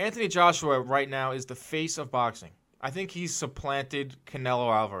 So Anthony Joshua right now is the face of boxing. I think he's supplanted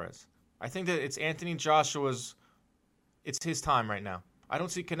Canelo Alvarez. I think that it's Anthony Joshua's, it's his time right now. I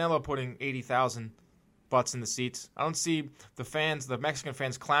don't see Canelo putting 80,000 butts in the seats. I don't see the fans, the Mexican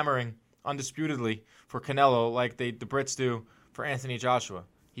fans, clamoring undisputedly for Canelo like the Brits do for Anthony Joshua.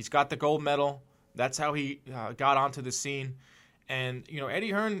 He's got the gold medal. That's how he got onto the scene. And,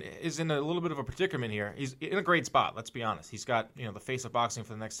 Eddie Hearn is in a little bit of a predicament here. He's in a great spot, let's be honest. He's got, the face of boxing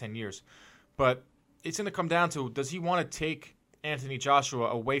for the next 10 years. But it's going to come down to, does he want to take Anthony Joshua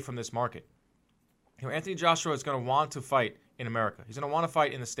away from this market? Anthony Joshua is going to want to fight in America. He's going to want to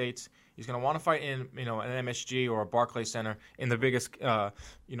fight in the States. He's going to want to fight in, an MSG or a Barclays Center in the biggest, the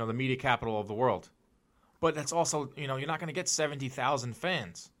media capital of the world. But that's also, you're not going to get 70,000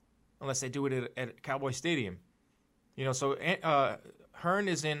 fans unless they do it at Cowboy Stadium. So Hearn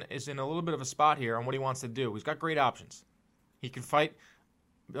is in a little bit of a spot here on what he wants to do. He's got great options. He can fight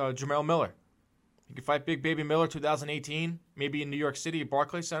Jarrell Miller. He can fight Big Baby Miller 2018, maybe in New York City at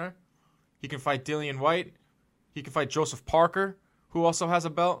Barclays Center. He can fight Dillian White. He can fight Joseph Parker, who also has a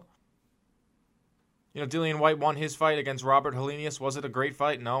belt. Dillian White won his fight against Robert Helenius. Was it a great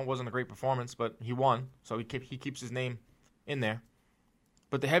fight? No, it wasn't a great performance, but he won, so he keeps his name in there.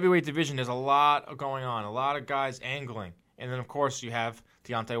 But the heavyweight division, there's a lot going on, a lot of guys angling. And then, of course, you have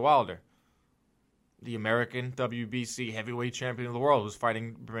Deontay Wilder, the American WBC heavyweight champion of the world, who's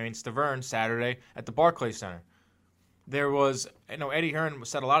fighting Bermane Stiverne Saturday at the Barclays Center. There was, Eddie Hearn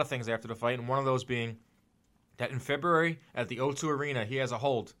said a lot of things after the fight, and one of those being that in February at the O2 Arena, he has a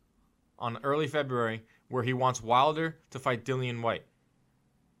hold on early February where he wants Wilder to fight Dillian White.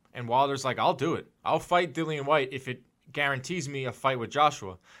 And Wilder's like, I'll do it. I'll fight Dillian White if it guarantees me a fight with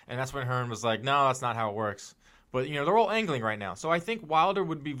Joshua. And that's when Hearn was like, no, that's not how it works. But, they're all angling right now. So I think Wilder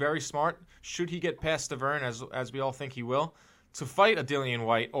would be very smart, should he get past Stiverne, as we all think he will, to fight a Dillian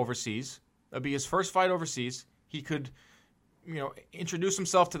White overseas. That'd be his first fight overseas. He could, introduce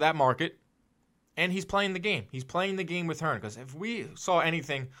himself to that market. And he's playing the game. He's playing the game with Hearn. Because if we saw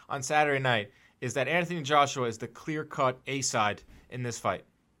anything on Saturday night, is that Anthony Joshua is the clear-cut A-side in this fight.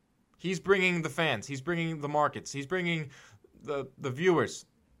 He's bringing the fans. He's bringing the markets. He's bringing the viewers.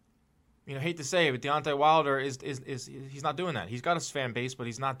 Hate to say it, but Deontay Wilder is he's not doing that. He's got his fan base, but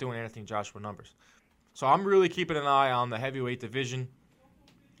he's not doing Anthony Joshua numbers. So I'm really keeping an eye on the heavyweight division.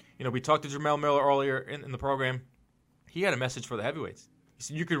 We talked to Jarrell Miller earlier in the program. He had a message for the heavyweights. He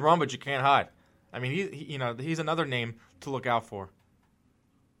said, you can run, but you can't hide. I mean, he's another name to look out for.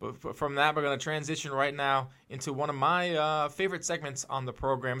 But from that, we're going to transition right now into one of my favorite segments on the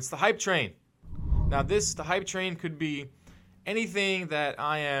program. It's the Hype Train. Now, the Hype Train could be anything that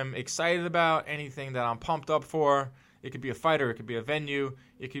I am excited about, anything that I'm pumped up for. It could be a fighter. It could be a venue.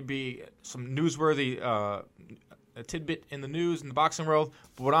 It could be some newsworthy a tidbit in the news in the boxing world.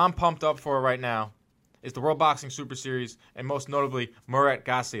 But what I'm pumped up for right now is the World Boxing Super Series, and most notably, Murat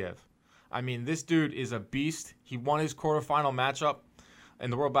Gassiev. I mean, this dude is a beast. He won his quarterfinal matchup in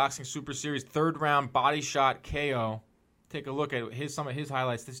the World Boxing Super Series, third round body shot KO. Take a look at some of his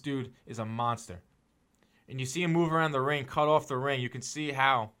highlights. This dude is a monster. And you see him move around the ring, cut off the ring. You can see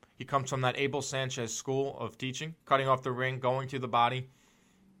how he comes from that Abel Sanchez school of teaching, cutting off the ring, going to the body.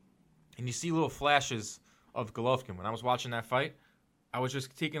 And you see little flashes of Golovkin. When I was watching that fight, I was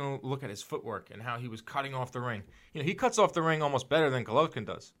just taking a look at his footwork and how he was cutting off the ring. He cuts off the ring almost better than Golovkin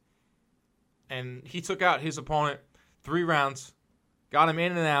does. And he took out his opponent 3 rounds, got him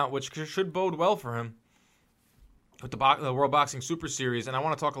in and out, which should bode well for him with the World Boxing Super Series. And I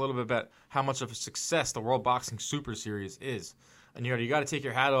want to talk a little bit about how much of a success the World Boxing Super Series is. And you got to take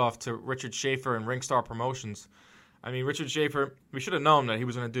your hat off to Richard Schaefer and Ringstar Promotions. I mean, Richard Schaefer, we should have known that he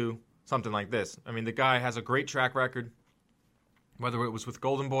was going to do something like this. I mean, the guy has a great track record, whether it was with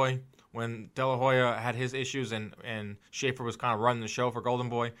Golden Boy when De La Hoya had his issues and Schaefer was kind of running the show for Golden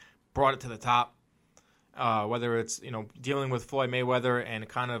Boy, brought it to the top. Whether it's dealing with Floyd Mayweather and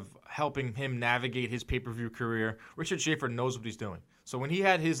kind of helping him navigate his pay-per-view career, Richard Schaefer knows what he's doing. So when he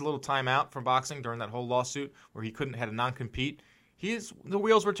had his little timeout from boxing during that whole lawsuit where he had a non-compete, the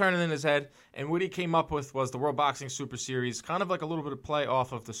wheels were turning in his head, and what he came up with was the World Boxing Super Series, kind of like a little bit of play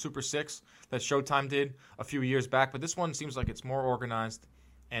off of the Super 6 that Showtime did a few years back, but this one seems like it's more organized,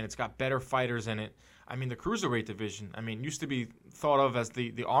 and it's got better fighters in it. I mean, the cruiserweight division, used to be thought of as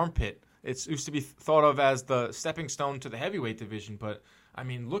the armpit. It used to be thought of as the stepping stone to the heavyweight division, but,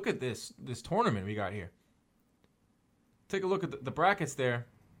 look at this tournament we got here. Take a look at the brackets there.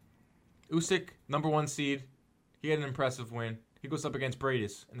 Usyk, number 1 seed. He had an impressive win. He goes up against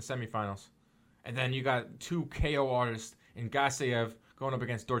Bradis in the semifinals. And then you got 2 KO artists in Gasayev going up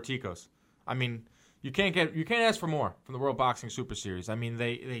against Dorticos. I mean, you can't ask for more from the World Boxing Super Series. I mean,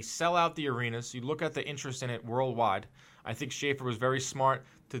 they sell out the arenas. You look at the interest in it worldwide. I think Schaefer was very smart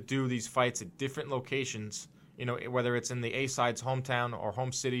to do these fights at different locations, you know, whether it's in the A-side's hometown or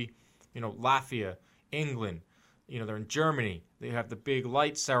home city, you know, Latvia, England, you know, they're in Germany. They have the big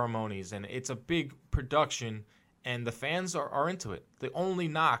light ceremonies, and it's a big production, and the fans are into it. The only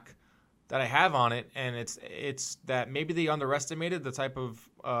knock that I have on it, and it's that maybe they underestimated the type of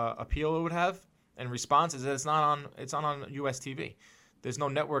appeal it would have and response, is that it's not on US TV. There's no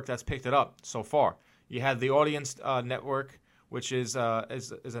network that's picked it up so far. You had the Audience Network, which is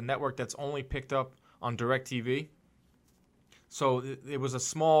a network that's only picked up on DirecTV. So it was a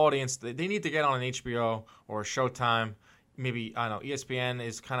small audience. They need to get on an HBO or a Showtime. Maybe, I don't know, ESPN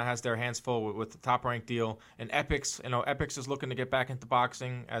has their hands full with the Top Rank deal. And Epix, Epix is looking to get back into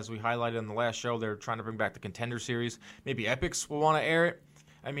boxing. As we highlighted in the last show, they're trying to bring back the Contender Series. Maybe Epix will want to air it.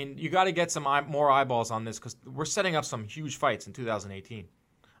 I mean, you got to get some more eyeballs on this because we're setting up some huge fights in 2018.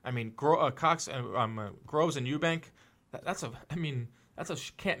 I mean, Groves and Eubank, that's a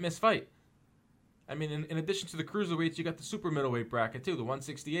can't-miss fight. I mean, in addition to the cruiserweights, you got the super middleweight bracket, too, the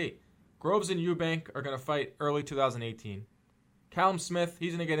 168. Groves and Eubank are going to fight early 2018. Callum Smith,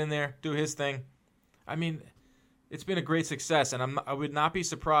 he's going to get in there, do his thing. I mean, it's been a great success, and I would not be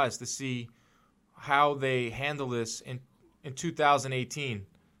surprised to see how they handle this in 2018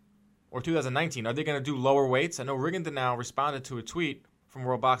 or 2019. Are they going to do lower weights? I know Rigondeaux responded to a tweet from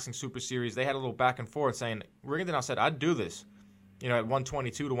World Boxing Super Series. They had a little back and forth saying, Rigondeaux said, I'd do this, at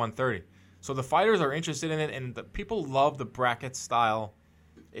 122 to 130. So the fighters are interested in it, and the people love the bracket style.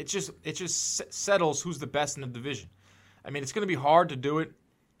 It just settles who's the best in the division. I mean, it's going to be hard to do it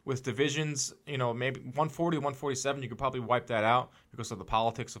with divisions, maybe 140 to 147. You could probably wipe that out because of the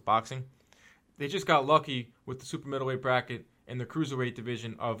politics of boxing. They just got lucky with the super middleweight bracket and the cruiserweight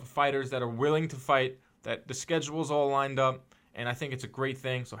division of fighters that are willing to fight, that the schedule's all lined up, and I think it's a great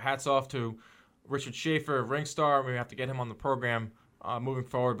thing. So hats off to Richard Schaefer, Ringstar. We have to get him on the program moving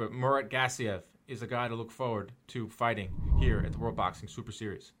forward, but Murat Gasayev is a guy to look forward to fighting here at the World Boxing Super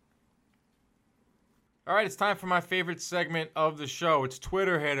Series. All right, it's time for my favorite segment of the show. It's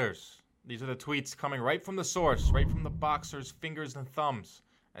Twitter hitters. These are the tweets coming right from the source, right from the boxers' fingers and thumbs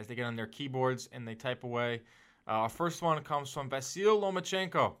as they get on their keyboards and they type away. Our first one comes from Vasil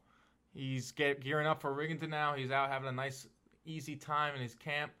Lomachenko. He's gearing up for Rigondeaux. He's out having a nice, easy time in his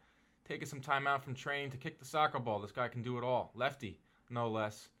camp, taking some time out from training to kick the soccer ball. This guy can do it all. Lefty, no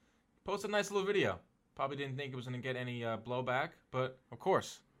less. Posted a nice little video. Probably didn't think it was going to get any blowback, but of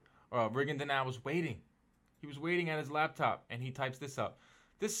course, Rigondeaux was waiting. He was waiting at his laptop, and he types this up.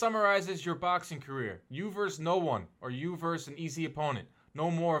 This summarizes your boxing career. You versus no one, or you versus an easy opponent.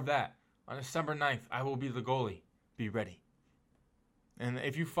 No more of that. On December 9th, I will be the goalie. Be ready. And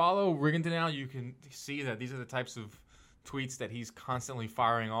if you follow Rigondeaux, you can see that these are the types of tweets that he's constantly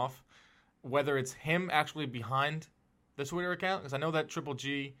firing off. Whether it's him actually behind the Twitter account, because I know that Triple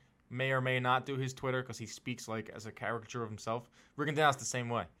G may or may not do his Twitter because he speaks like as a caricature of himself. Rigondeaux's the same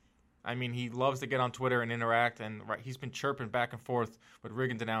way. I mean, he loves to get on Twitter and interact, and he's been chirping back and forth with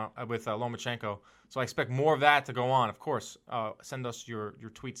Rigondeaux, with Lomachenko. So I expect more of that to go on. Of course, send us your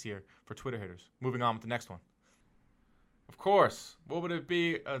tweets here for Twitter hitters. Moving on with the next one. Of course, what would it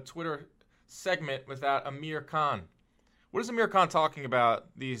be, a Twitter segment without Amir Khan? What is Amir Khan talking about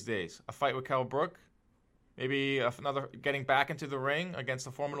these days? A fight with Kell Brook? Maybe another getting back into the ring against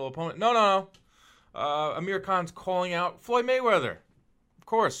a formidable opponent? No. Amir Khan's calling out Floyd Mayweather. Of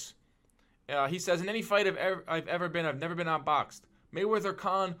course. He says, in any fight I've ever been, I've never been outboxed. Mayweather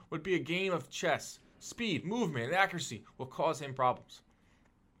Khan would be a game of chess. Speed, movement, and accuracy will cause him problems.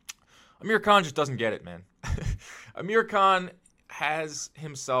 Amir Khan just doesn't get it, man. Amir Khan has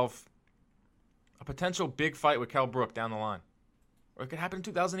himself a potential big fight with Kell Brook down the line. Or it could happen in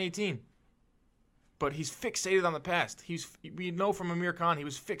 2018. But he's fixated on the past. We know from Amir Khan, he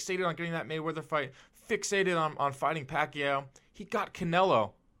was fixated on getting that Mayweather fight, fixated on fighting Pacquiao. He got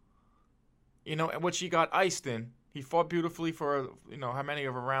Canelo, which he got iced in. He fought beautifully for, how many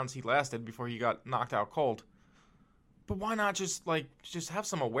of the rounds he lasted before he got knocked out cold. But why not just have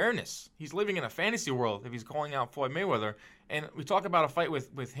some awareness? He's living in a fantasy world if he's calling out Floyd Mayweather. And we talk about a fight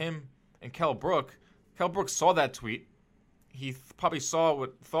with him and Kell Brook. Kell Brook saw that tweet. He probably thought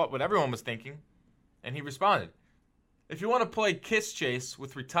what everyone was thinking. And he responded, if you want to play kiss chase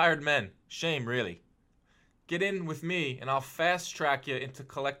with retired men, shame, really. Get in with me, and I'll fast-track you into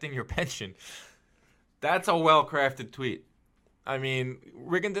collecting your pension. That's a well-crafted tweet. I mean,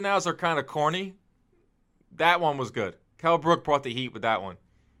 Rigondeaux's are kind of corny, That one was good. Kell Brook brought the heat with that one.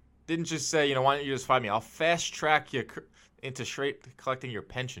 Didn't just say, why don't you just fight me? I'll fast track you into straight collecting your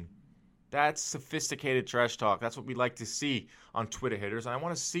pension. That's sophisticated trash talk. That's what we like to see on Twitter hitters. And I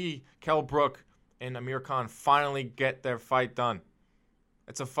want to see Kell Brook and Amir Khan finally get their fight done.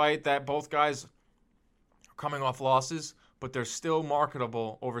 It's a fight that both guys are coming off losses, but they're still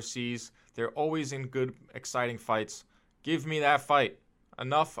marketable overseas. They're always in good, exciting fights. Give me that fight.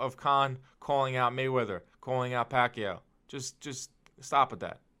 Enough of Khan calling out Mayweather, calling out Pacquiao. Just stop with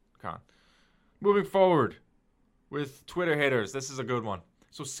that, Khan. Moving forward with Twitter hitters, this is a good one.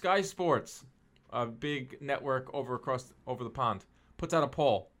 So Sky Sports, a big network over the pond, puts out a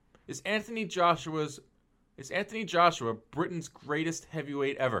poll. Is Anthony Joshua Britain's greatest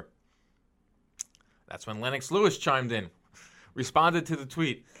heavyweight ever? That's when Lennox Lewis chimed in, responded to the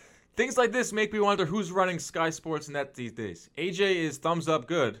tweet. Things like this make me wonder who's running Sky Sports Net these days. AJ is thumbs up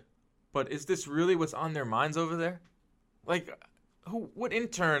good, but is this really what's on their minds over there? Like, what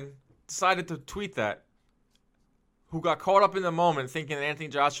intern decided to tweet that? Who got caught up in the moment thinking that Anthony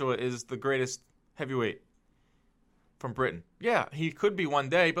Joshua is the greatest heavyweight from Britain. Yeah, he could be one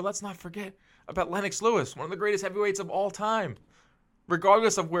day, but let's not forget about Lennox Lewis, one of the greatest heavyweights of all time,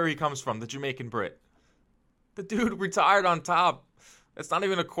 regardless of where he comes from, the Jamaican Brit. The dude retired on top. It's not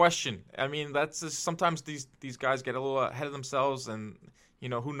even a question. I mean, that's just, sometimes these guys get a little ahead of themselves, and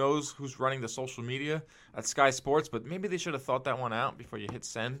who knows who's running the social media at Sky Sports, but maybe they should have thought that one out before you hit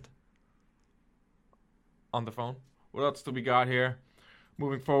send on the phone. What else do we got here?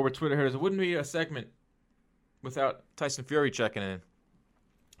 Moving forward, Twitter hitters. It wouldn't be a segment without Tyson Fury checking in.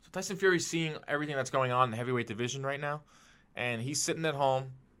 So Tyson Fury's seeing everything that's going on in the heavyweight division right now, and he's sitting at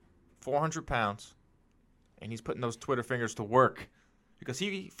home, 400 pounds, and he's putting those Twitter fingers to work because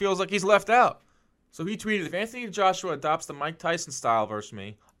he feels like he's left out. So he tweeted, if Anthony Joshua adopts the Mike Tyson style versus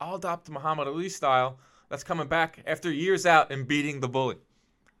me, I'll adopt the Muhammad Ali style that's coming back after years out and beating the bully.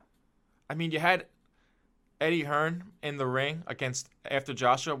 I mean, you had Eddie Hearn in the ring after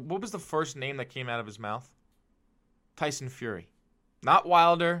Joshua. What was the first name that came out of his mouth? Tyson Fury. Not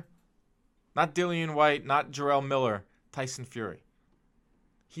Wilder, not Dillian White, not Jarrell Miller. Tyson Fury.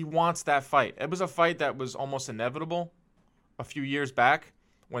 He wants that fight. It was a fight that was almost inevitable a few years back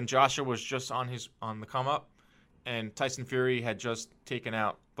when Joshua was just on the come up and Tyson Fury had just taken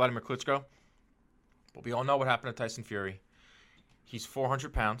out Vladimir Klitschko. But we all know what happened to Tyson Fury. He's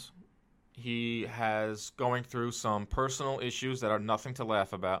 400 pounds. He has going through some personal issues that are nothing to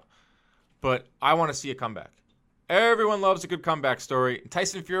laugh about. But I want to see a comeback. Everyone loves a good comeback story.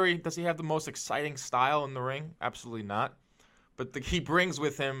 Tyson Fury, does he have the most exciting style in the ring? Absolutely not. But he brings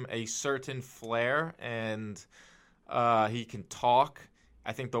with him a certain flair, and he can talk.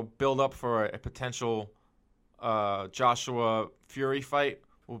 I think they'll build up for a potential Joshua Fury fight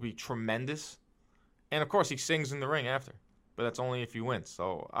will be tremendous. And, of course, he sings in the ring after. But that's only if he wins.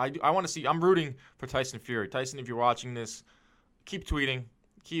 So I want to see. I'm rooting for Tyson Fury. Tyson, if you're watching this, keep tweeting.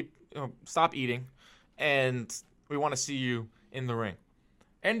 Stop eating. And we want to see you in the ring.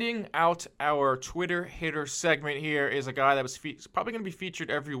 Ending out our Twitter hitter segment here is a guy that was probably going to be featured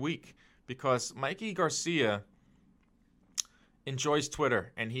every week because Mikey Garcia enjoys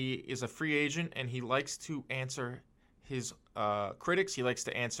Twitter, and he is a free agent, and he likes to answer his critics. He likes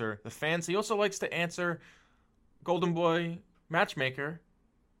to answer the fans. He also likes to answer Golden Boy matchmaker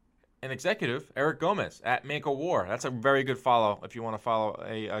and executive Eric Gomez at Make a War. That's a very good follow if you want to follow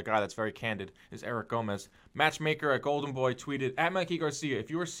a guy that's very candid, is Eric Gomez. Matchmaker at Golden Boy tweeted, at Mikey Garcia, if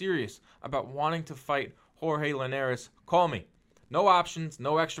you are serious about wanting to fight Jorge Linares, call me. No options,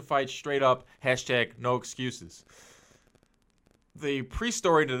 no extra fights, straight up, hashtag no excuses. The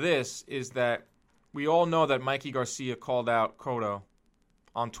pre-story to this is that we all know that Mikey Garcia called out Cotto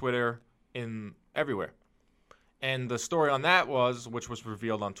on Twitter everywhere. And the story on that which was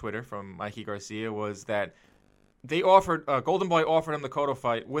revealed on Twitter from Mikey Garcia, was that they offered, Golden Boy offered him the Cotto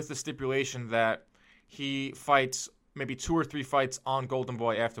fight with the stipulation that he fights maybe 2 or 3 fights on Golden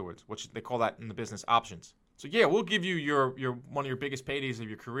Boy afterwards, which they call that in the business options. So yeah, we'll give you your one of your biggest paydays of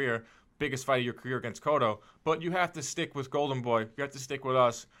your career, biggest fight of your career against Cotto, but you have to stick with Golden Boy. You have to stick with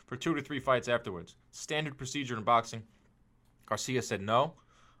us for 2 to 3 fights afterwards. Standard procedure in boxing. Garcia said no.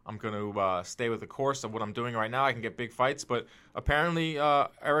 I'm going to stay with the course of what I'm doing right now. I can get big fights, but apparently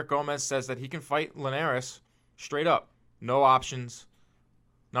Eric Gomez says that he can fight Linares straight up. No options,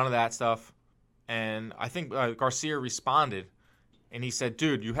 none of that stuff. And I think Garcia responded, and he said,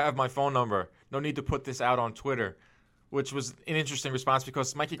 dude, you have my phone number. No need to put this out on Twitter, which was an interesting response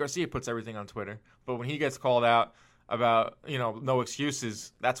because Mikey Garcia puts everything on Twitter. But when he gets called out about, no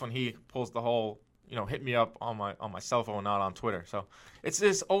excuses, that's when he pulls the whole, hit me up on my cell phone, not on Twitter. So it's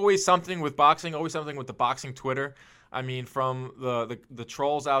just always something with boxing, always something with the boxing Twitter. I mean, from the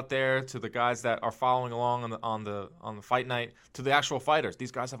trolls out there to the guys that are following along on the fight night to the actual fighters.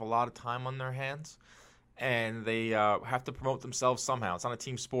 These guys have a lot of time on their hands, and they have to promote themselves somehow. It's not a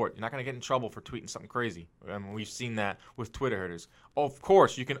team sport. You're not going to get in trouble for tweeting something crazy. I mean, we've seen that with Twitter haters. Of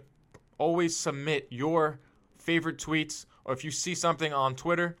course, you can always submit your favorite tweets, or if you see something on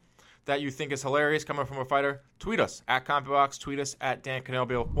Twitter that you think is hilarious coming from a fighter, tweet us at CompuBox, tweet us at Dan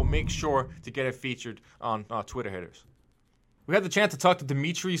Canelbio. We'll make sure to get it featured on Twitter hitters. We had the chance to talk to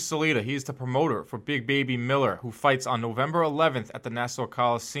Dimitri Salita. He's the promoter for Big Baby Miller, who fights on November 11th at the Nassau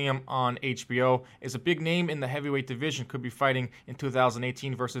Coliseum on HBO. Is a big name in the heavyweight division, could be fighting in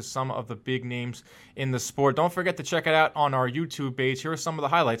 2018 versus some of the big names in the sport. Don't forget to check it out on our YouTube page. Here are some of the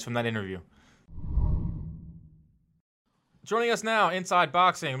highlights from that interview. Joining us now, Inside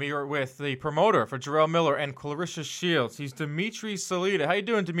Boxing, we are with the promoter for Jarrell Miller and Clarissa Shields. He's Dimitri Salita. How you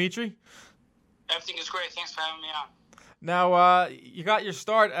doing, Dimitri? Everything is great. Thanks for having me on. Now, you got your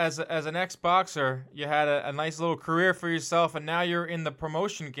start as an ex-boxer. You had a nice little career for yourself, and now you're in the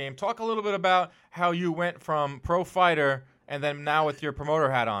promotion game. Talk a little bit about how you went from pro fighter and then now with your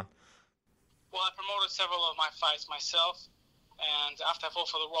promoter hat on. Well, I promoted several of my fights myself, and after I fought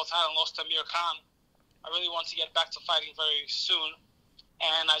for the world title and lost to Amir Khan, I really wanted to get back to fighting very soon,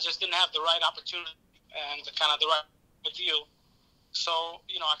 and I just didn't have the right opportunity and kind of the right deal. So,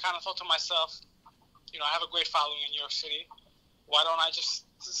 I kind of thought to myself, I have a great following in New York City. Why don't I just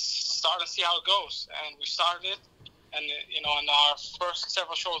start and see how it goes? And we started it, and, and our first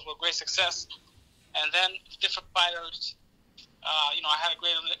several shows were a great success. And then different fighters, I had a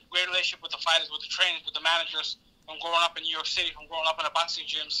great relationship with the fighters, with the trainers, with the managers from growing up in New York City, from growing up in the boxing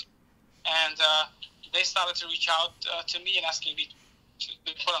gyms. And they started to reach out to me and asking me to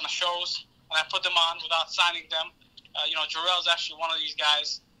be put on the shows, and I put them on without signing them. Jarrell's actually one of these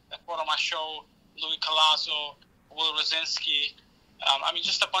guys that fought on my show, Louis Collazo, Will Rosinski.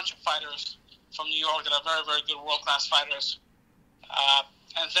 Just a bunch of fighters from New York that are very, very good world-class fighters.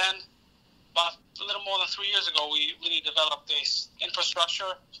 And then about a little more than 3 years ago, we really developed this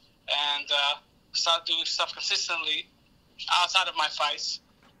infrastructure and started doing stuff consistently outside of my fights.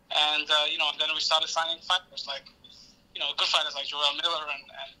 And, then we started signing fighters like, good fighters like Jarrell Miller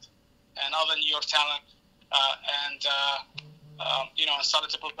and other New York talent. And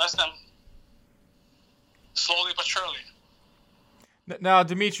started to progress them slowly but surely. Now,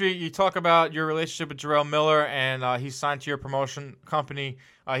 Dimitri, you talk about your relationship with Jarrell Miller, and he's signed to your promotion company.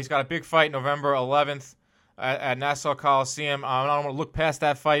 He's got a big fight November 11th at Nassau Coliseum. I don't want to look past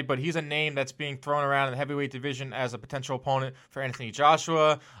that fight, but he's a name that's being thrown around in the heavyweight division as a potential opponent for Anthony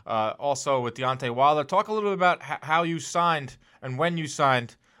Joshua, also with Deontay Wilder. Talk a little bit about how you signed and when you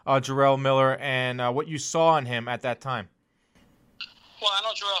signed Jarrell Miller and what you saw in him at that time. Well, I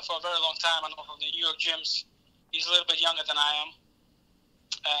know Jarrell for a very long time. I know from the New York gyms. He's a little bit younger than I am.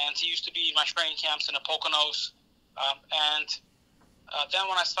 And he used to be in my training camps in the Poconos. Then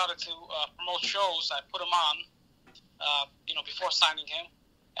when I started to promote shows, I put him on, before signing him.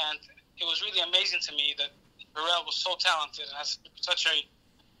 And it was really amazing to me that Jarrell was so talented and has such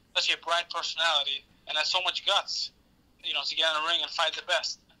a bright personality and has so much guts, to get in the ring and fight the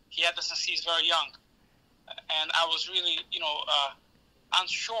best. He had this since he's very young. And I was really,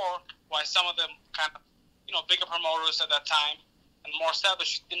 unsure why some of them kind of, bigger promoters at that time and more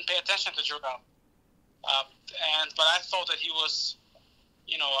established didn't pay attention to Jarrell. But I thought that he was,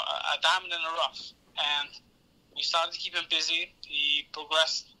 a diamond in the rough. And we started to keep him busy. He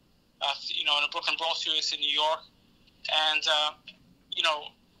progressed, in the Brooklyn Brawl Series in New York. And,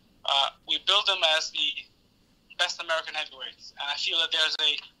 we built him as the best American heavyweight. And I feel that there's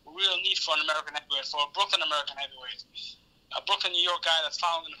a real need for an American heavyweight, for a Brooklyn American heavyweight. A Brooklyn, New York guy that's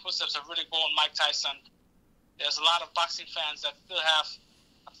following in the footsteps of Riddick Bowe and Mike Tyson. There's a lot of boxing fans that still have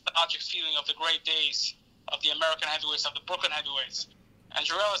a nostalgic feeling of the great days of the American heavyweights, of the Brooklyn heavyweights. And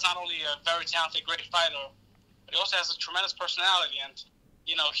Jarrell is not only a very talented, great fighter, but he also has a tremendous personality. And,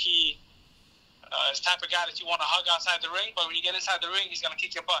 he is the type of guy that you want to hug outside the ring, but when you get inside the ring, he's going to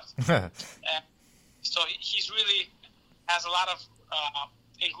kick your butt. And so he's really has a lot of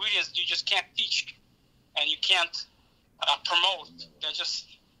ingredients that you just can't teach and you can't promote.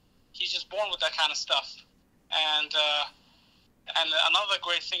 He's just born with that kind of stuff. And another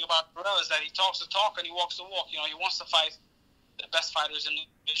great thing about Jarrell is that he talks the talk and he walks the walk. He wants to fight the best fighters in the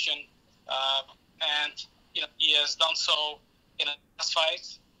division, and he has done so in a past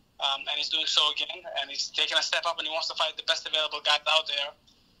fight, and he's doing so again. And he's taking a step up, and he wants to fight the best available guys out there.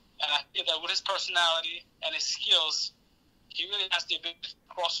 And I feel that with his personality and his skills, he really has the ability to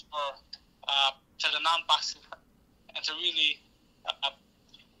cross over to the non-boxing and to really,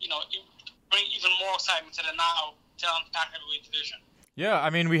 bring even more excitement to the now talent-packed heavyweight division. Yeah, I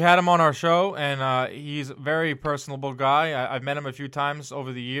mean, we had him on our show, and he's a very personable guy. I've met him a few times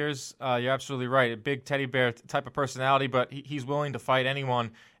over the years. You're absolutely right. A big teddy bear type of personality, but he's willing to fight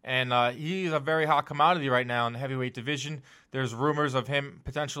anyone. And he's a very hot commodity right now in the heavyweight division. There's rumors of him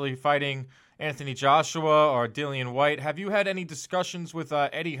potentially fighting Anthony Joshua or Dillian White. Have you had any discussions with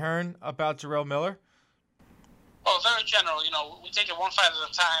Eddie Hearn about Jarrell Miller? Oh, very general. We take it one fight at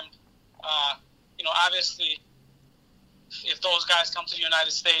a time. Obviously, if those guys come to the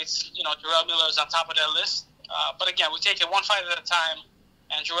United States, Jarrell Miller is on top of their list. But again, we take it one fight at a time,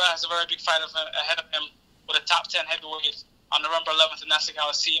 and Jarrell has a very big fight ahead of him with a top 10 heavyweight on November 11th in Nassau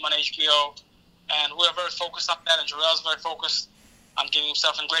Coliseum on HBO. And we're very focused on that, and Jarrell's very focused on getting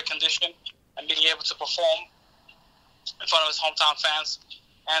himself in great condition and being able to perform in front of his hometown fans.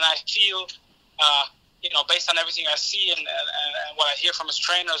 And I feel, based on everything I see and what I hear from his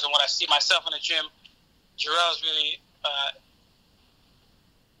trainers and what I see myself in the gym, Jarrell is really...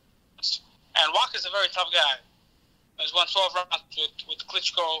 and Walker's a very tough guy. He's won 12 rounds with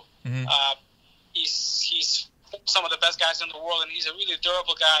Klitschko. Mm-hmm. He's some of the best guys in the world, and he's a really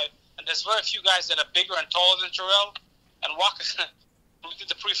durable guy. And there's very few guys that are bigger and taller than Jarrell. And Walker, we did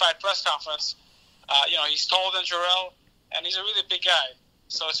the pre-fight press conference. He's taller than Jarrell, and he's a really big guy.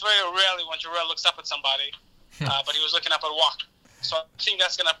 So it's very rarely when Jarrell looks up at somebody, but he was looking up at Walker. So I think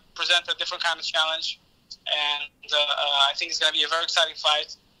that's going to present a different kind of challenge. And I think it's going to be a very exciting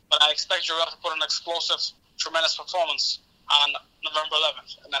fight. But I expect Jarrell to put an explosive, tremendous performance on November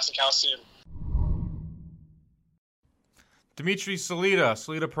 11th at Nassau Coliseum. Dimitri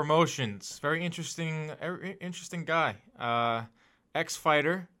Salita Promotions. Very interesting guy.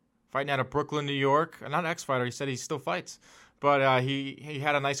 Ex-fighter, fighting out of Brooklyn, New York. Not ex-fighter, he said he still fights. But he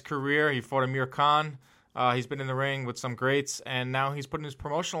had a nice career. He fought Amir Khan. He's been in the ring with some greats, and now he's putting his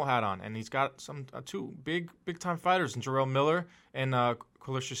promotional hat on. And he's got some two big-time fighters in Jarrell Miller and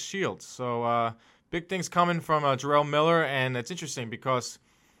Clarissa Shields. So big things coming from Jarrell Miller, and it's interesting because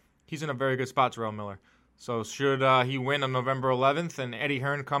he's in a very good spot, Jarrell Miller. So should he win on November 11th and Eddie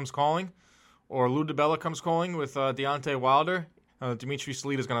Hearn comes calling, or Lou DiBella comes calling with Deontay Wilder, Dimitri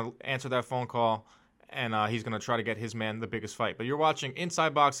Salita is going to answer that phone call, and he's going to try to get his man the biggest fight. But you're watching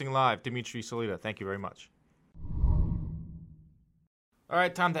Inside Boxing Live, Dimitri Salita. Thank you very much. All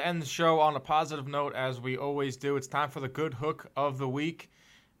right, time to end the show on a positive note, as we always do. It's time for the good hook of the week.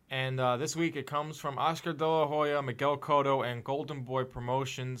 And this week it comes from Oscar De La Hoya, Miguel Cotto, and Golden Boy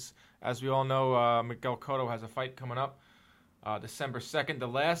Promotions. As we all know, Miguel Cotto has a fight coming up December 2nd. The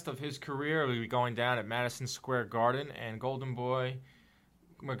last of his career will be going down at Madison Square Garden. And Golden Boy,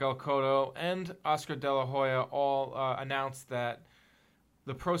 Miguel Cotto, and Oscar De La Hoya all announced that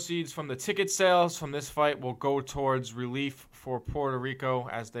the proceeds from the ticket sales from this fight will go towards relief for Puerto Rico,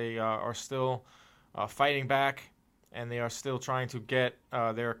 as they are still fighting back, and they are still trying to get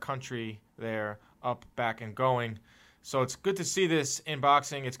their country there up, back, and going. So it's good to see this in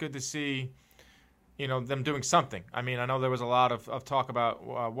boxing. It's good to see, them doing something. I mean, I know there was a lot of talk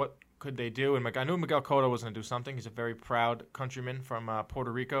about what could they do, and I knew Miguel Cotto was going to do something. He's a very proud countryman from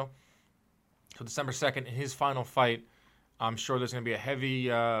Puerto Rico. So December 2nd, in his final fight, I'm sure there's going to be a heavy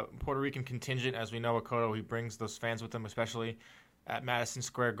Puerto Rican contingent. As we know with Cotto, he brings those fans with him, especially at Madison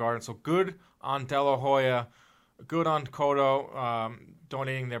Square Garden. So good on De La Hoya, good on Cotto,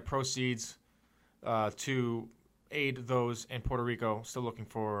 donating their proceeds to aid those in Puerto Rico still looking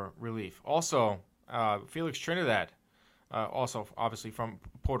for relief. Also, Felix Trinidad, also obviously from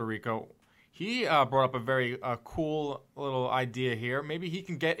Puerto Rico, he brought up a very cool little idea here. Maybe he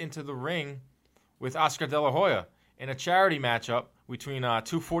can get into the ring with Oscar De La Hoya in a charity matchup between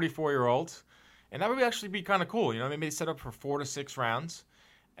two 44-year-olds. And that would actually be kind of cool. Maybe set up for 4 to 6 rounds.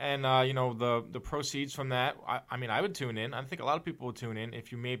 And, the proceeds from that, I would tune in. I think a lot of people would tune in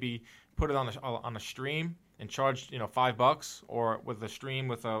if you maybe put it on a stream and charge, $5, or with a stream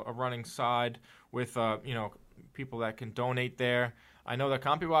with a running side with, people that can donate there. I know that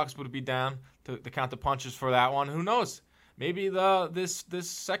CompuBox would be down to count the punches for that one. Who knows? Maybe this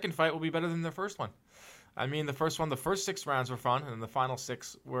second fight will be better than the first one. I mean, the first 6 rounds were fun, and the final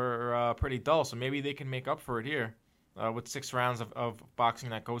 6 were pretty dull. So maybe they can make up for it here with 6 rounds of boxing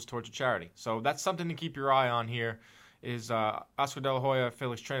that goes towards a charity. So that's something to keep your eye on here, is Oscar De La Hoya,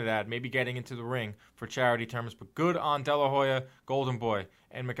 Felix Trinidad, maybe getting into the ring for charity terms. But good on De La Hoya, Golden Boy,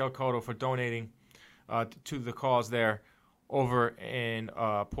 and Miguel Cotto for donating to the cause there over in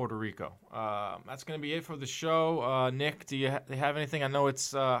Puerto Rico. That's going to be it for the show. Nick, do you have anything? I know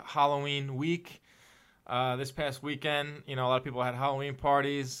it's Halloween week. This past weekend, a lot of people had Halloween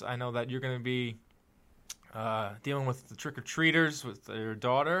parties. I know that you're going to be dealing with the trick-or-treaters with your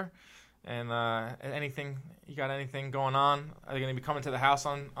daughter. And anything, you got anything going on? Are they going to be coming to the house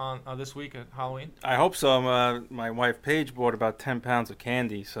on this week at Halloween? I hope so. My wife Paige bought about 10 pounds of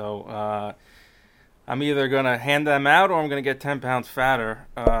candy, so I'm either going to hand them out or I'm going to get 10 pounds fatter.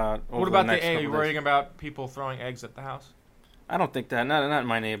 What about the egg? Are you worrying about people throwing eggs at the house? I don't think that. Not in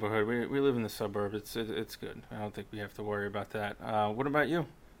my neighborhood. We live in the suburb. It's good. I don't think we have to worry about that. What about you?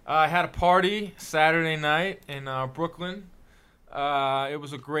 I had a party Saturday night in Brooklyn. It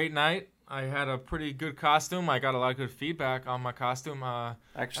was a great night. I had a pretty good costume. I got a lot of good feedback on my costume.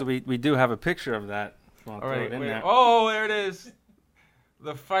 Actually, we do have a picture of that. All right, there. Oh, there it is.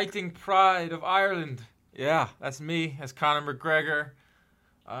 The Fighting Pride of Ireland. Yeah, that's me as Conor McGregor.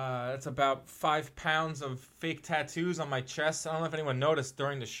 That's about 5 pounds of fake tattoos on my chest. I don't know if anyone noticed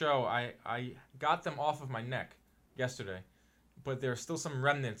during the show. I got them off of my neck yesterday, but there's still some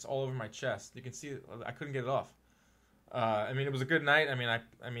remnants all over my chest. You can see I couldn't get it off. It was a good night. I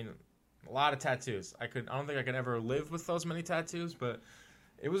mean, a lot of tattoos. I don't think I could ever live with those many tattoos, but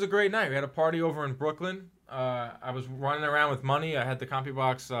it was a great night. We had a party over in Brooklyn. I was running around with money. I had the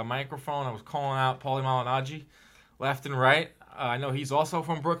CompuBox microphone. I was calling out Paulie Malignaggi left and right. I know he's also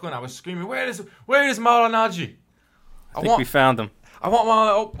from Brooklyn. I was screaming, where is Malignaggi? I think we found him. I want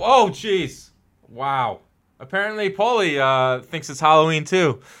Malignaggi. Oh, jeez. Wow. Apparently, Paulie thinks it's Halloween,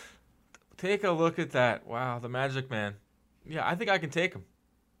 too. Take a look at that. Wow, the Magic Man. Yeah, I think I can take him.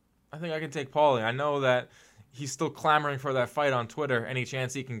 I think I can take Paulie. I know that he's still clamoring for that fight on Twitter any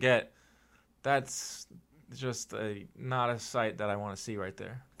chance he can get. That's just not a sight that I want to see right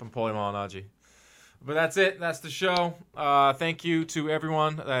there from Paulie Malignaggi. But that's it. That's the show. Thank you to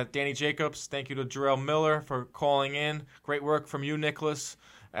everyone. Danny Jacobs. Thank you to Jarrell Miller for calling in. Great work from you, Nicholas.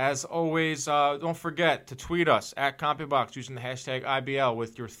 As always, don't forget to tweet us at CompuBox using the hashtag IBL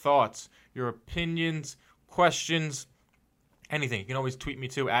with your thoughts, your opinions, questions, anything. You can always tweet me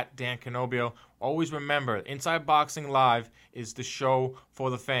too at Dan Canobio. Always remember, Inside Boxing Live is the show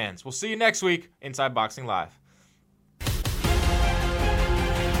for the fans. We'll see you next week, Inside Boxing Live.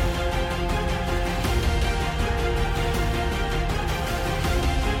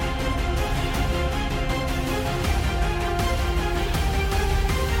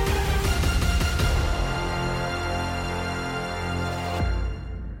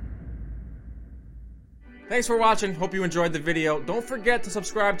 Thanks for watching. Hope you enjoyed the video. Don't forget to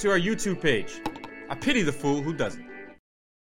subscribe to our YouTube page. I pity the fool who doesn't.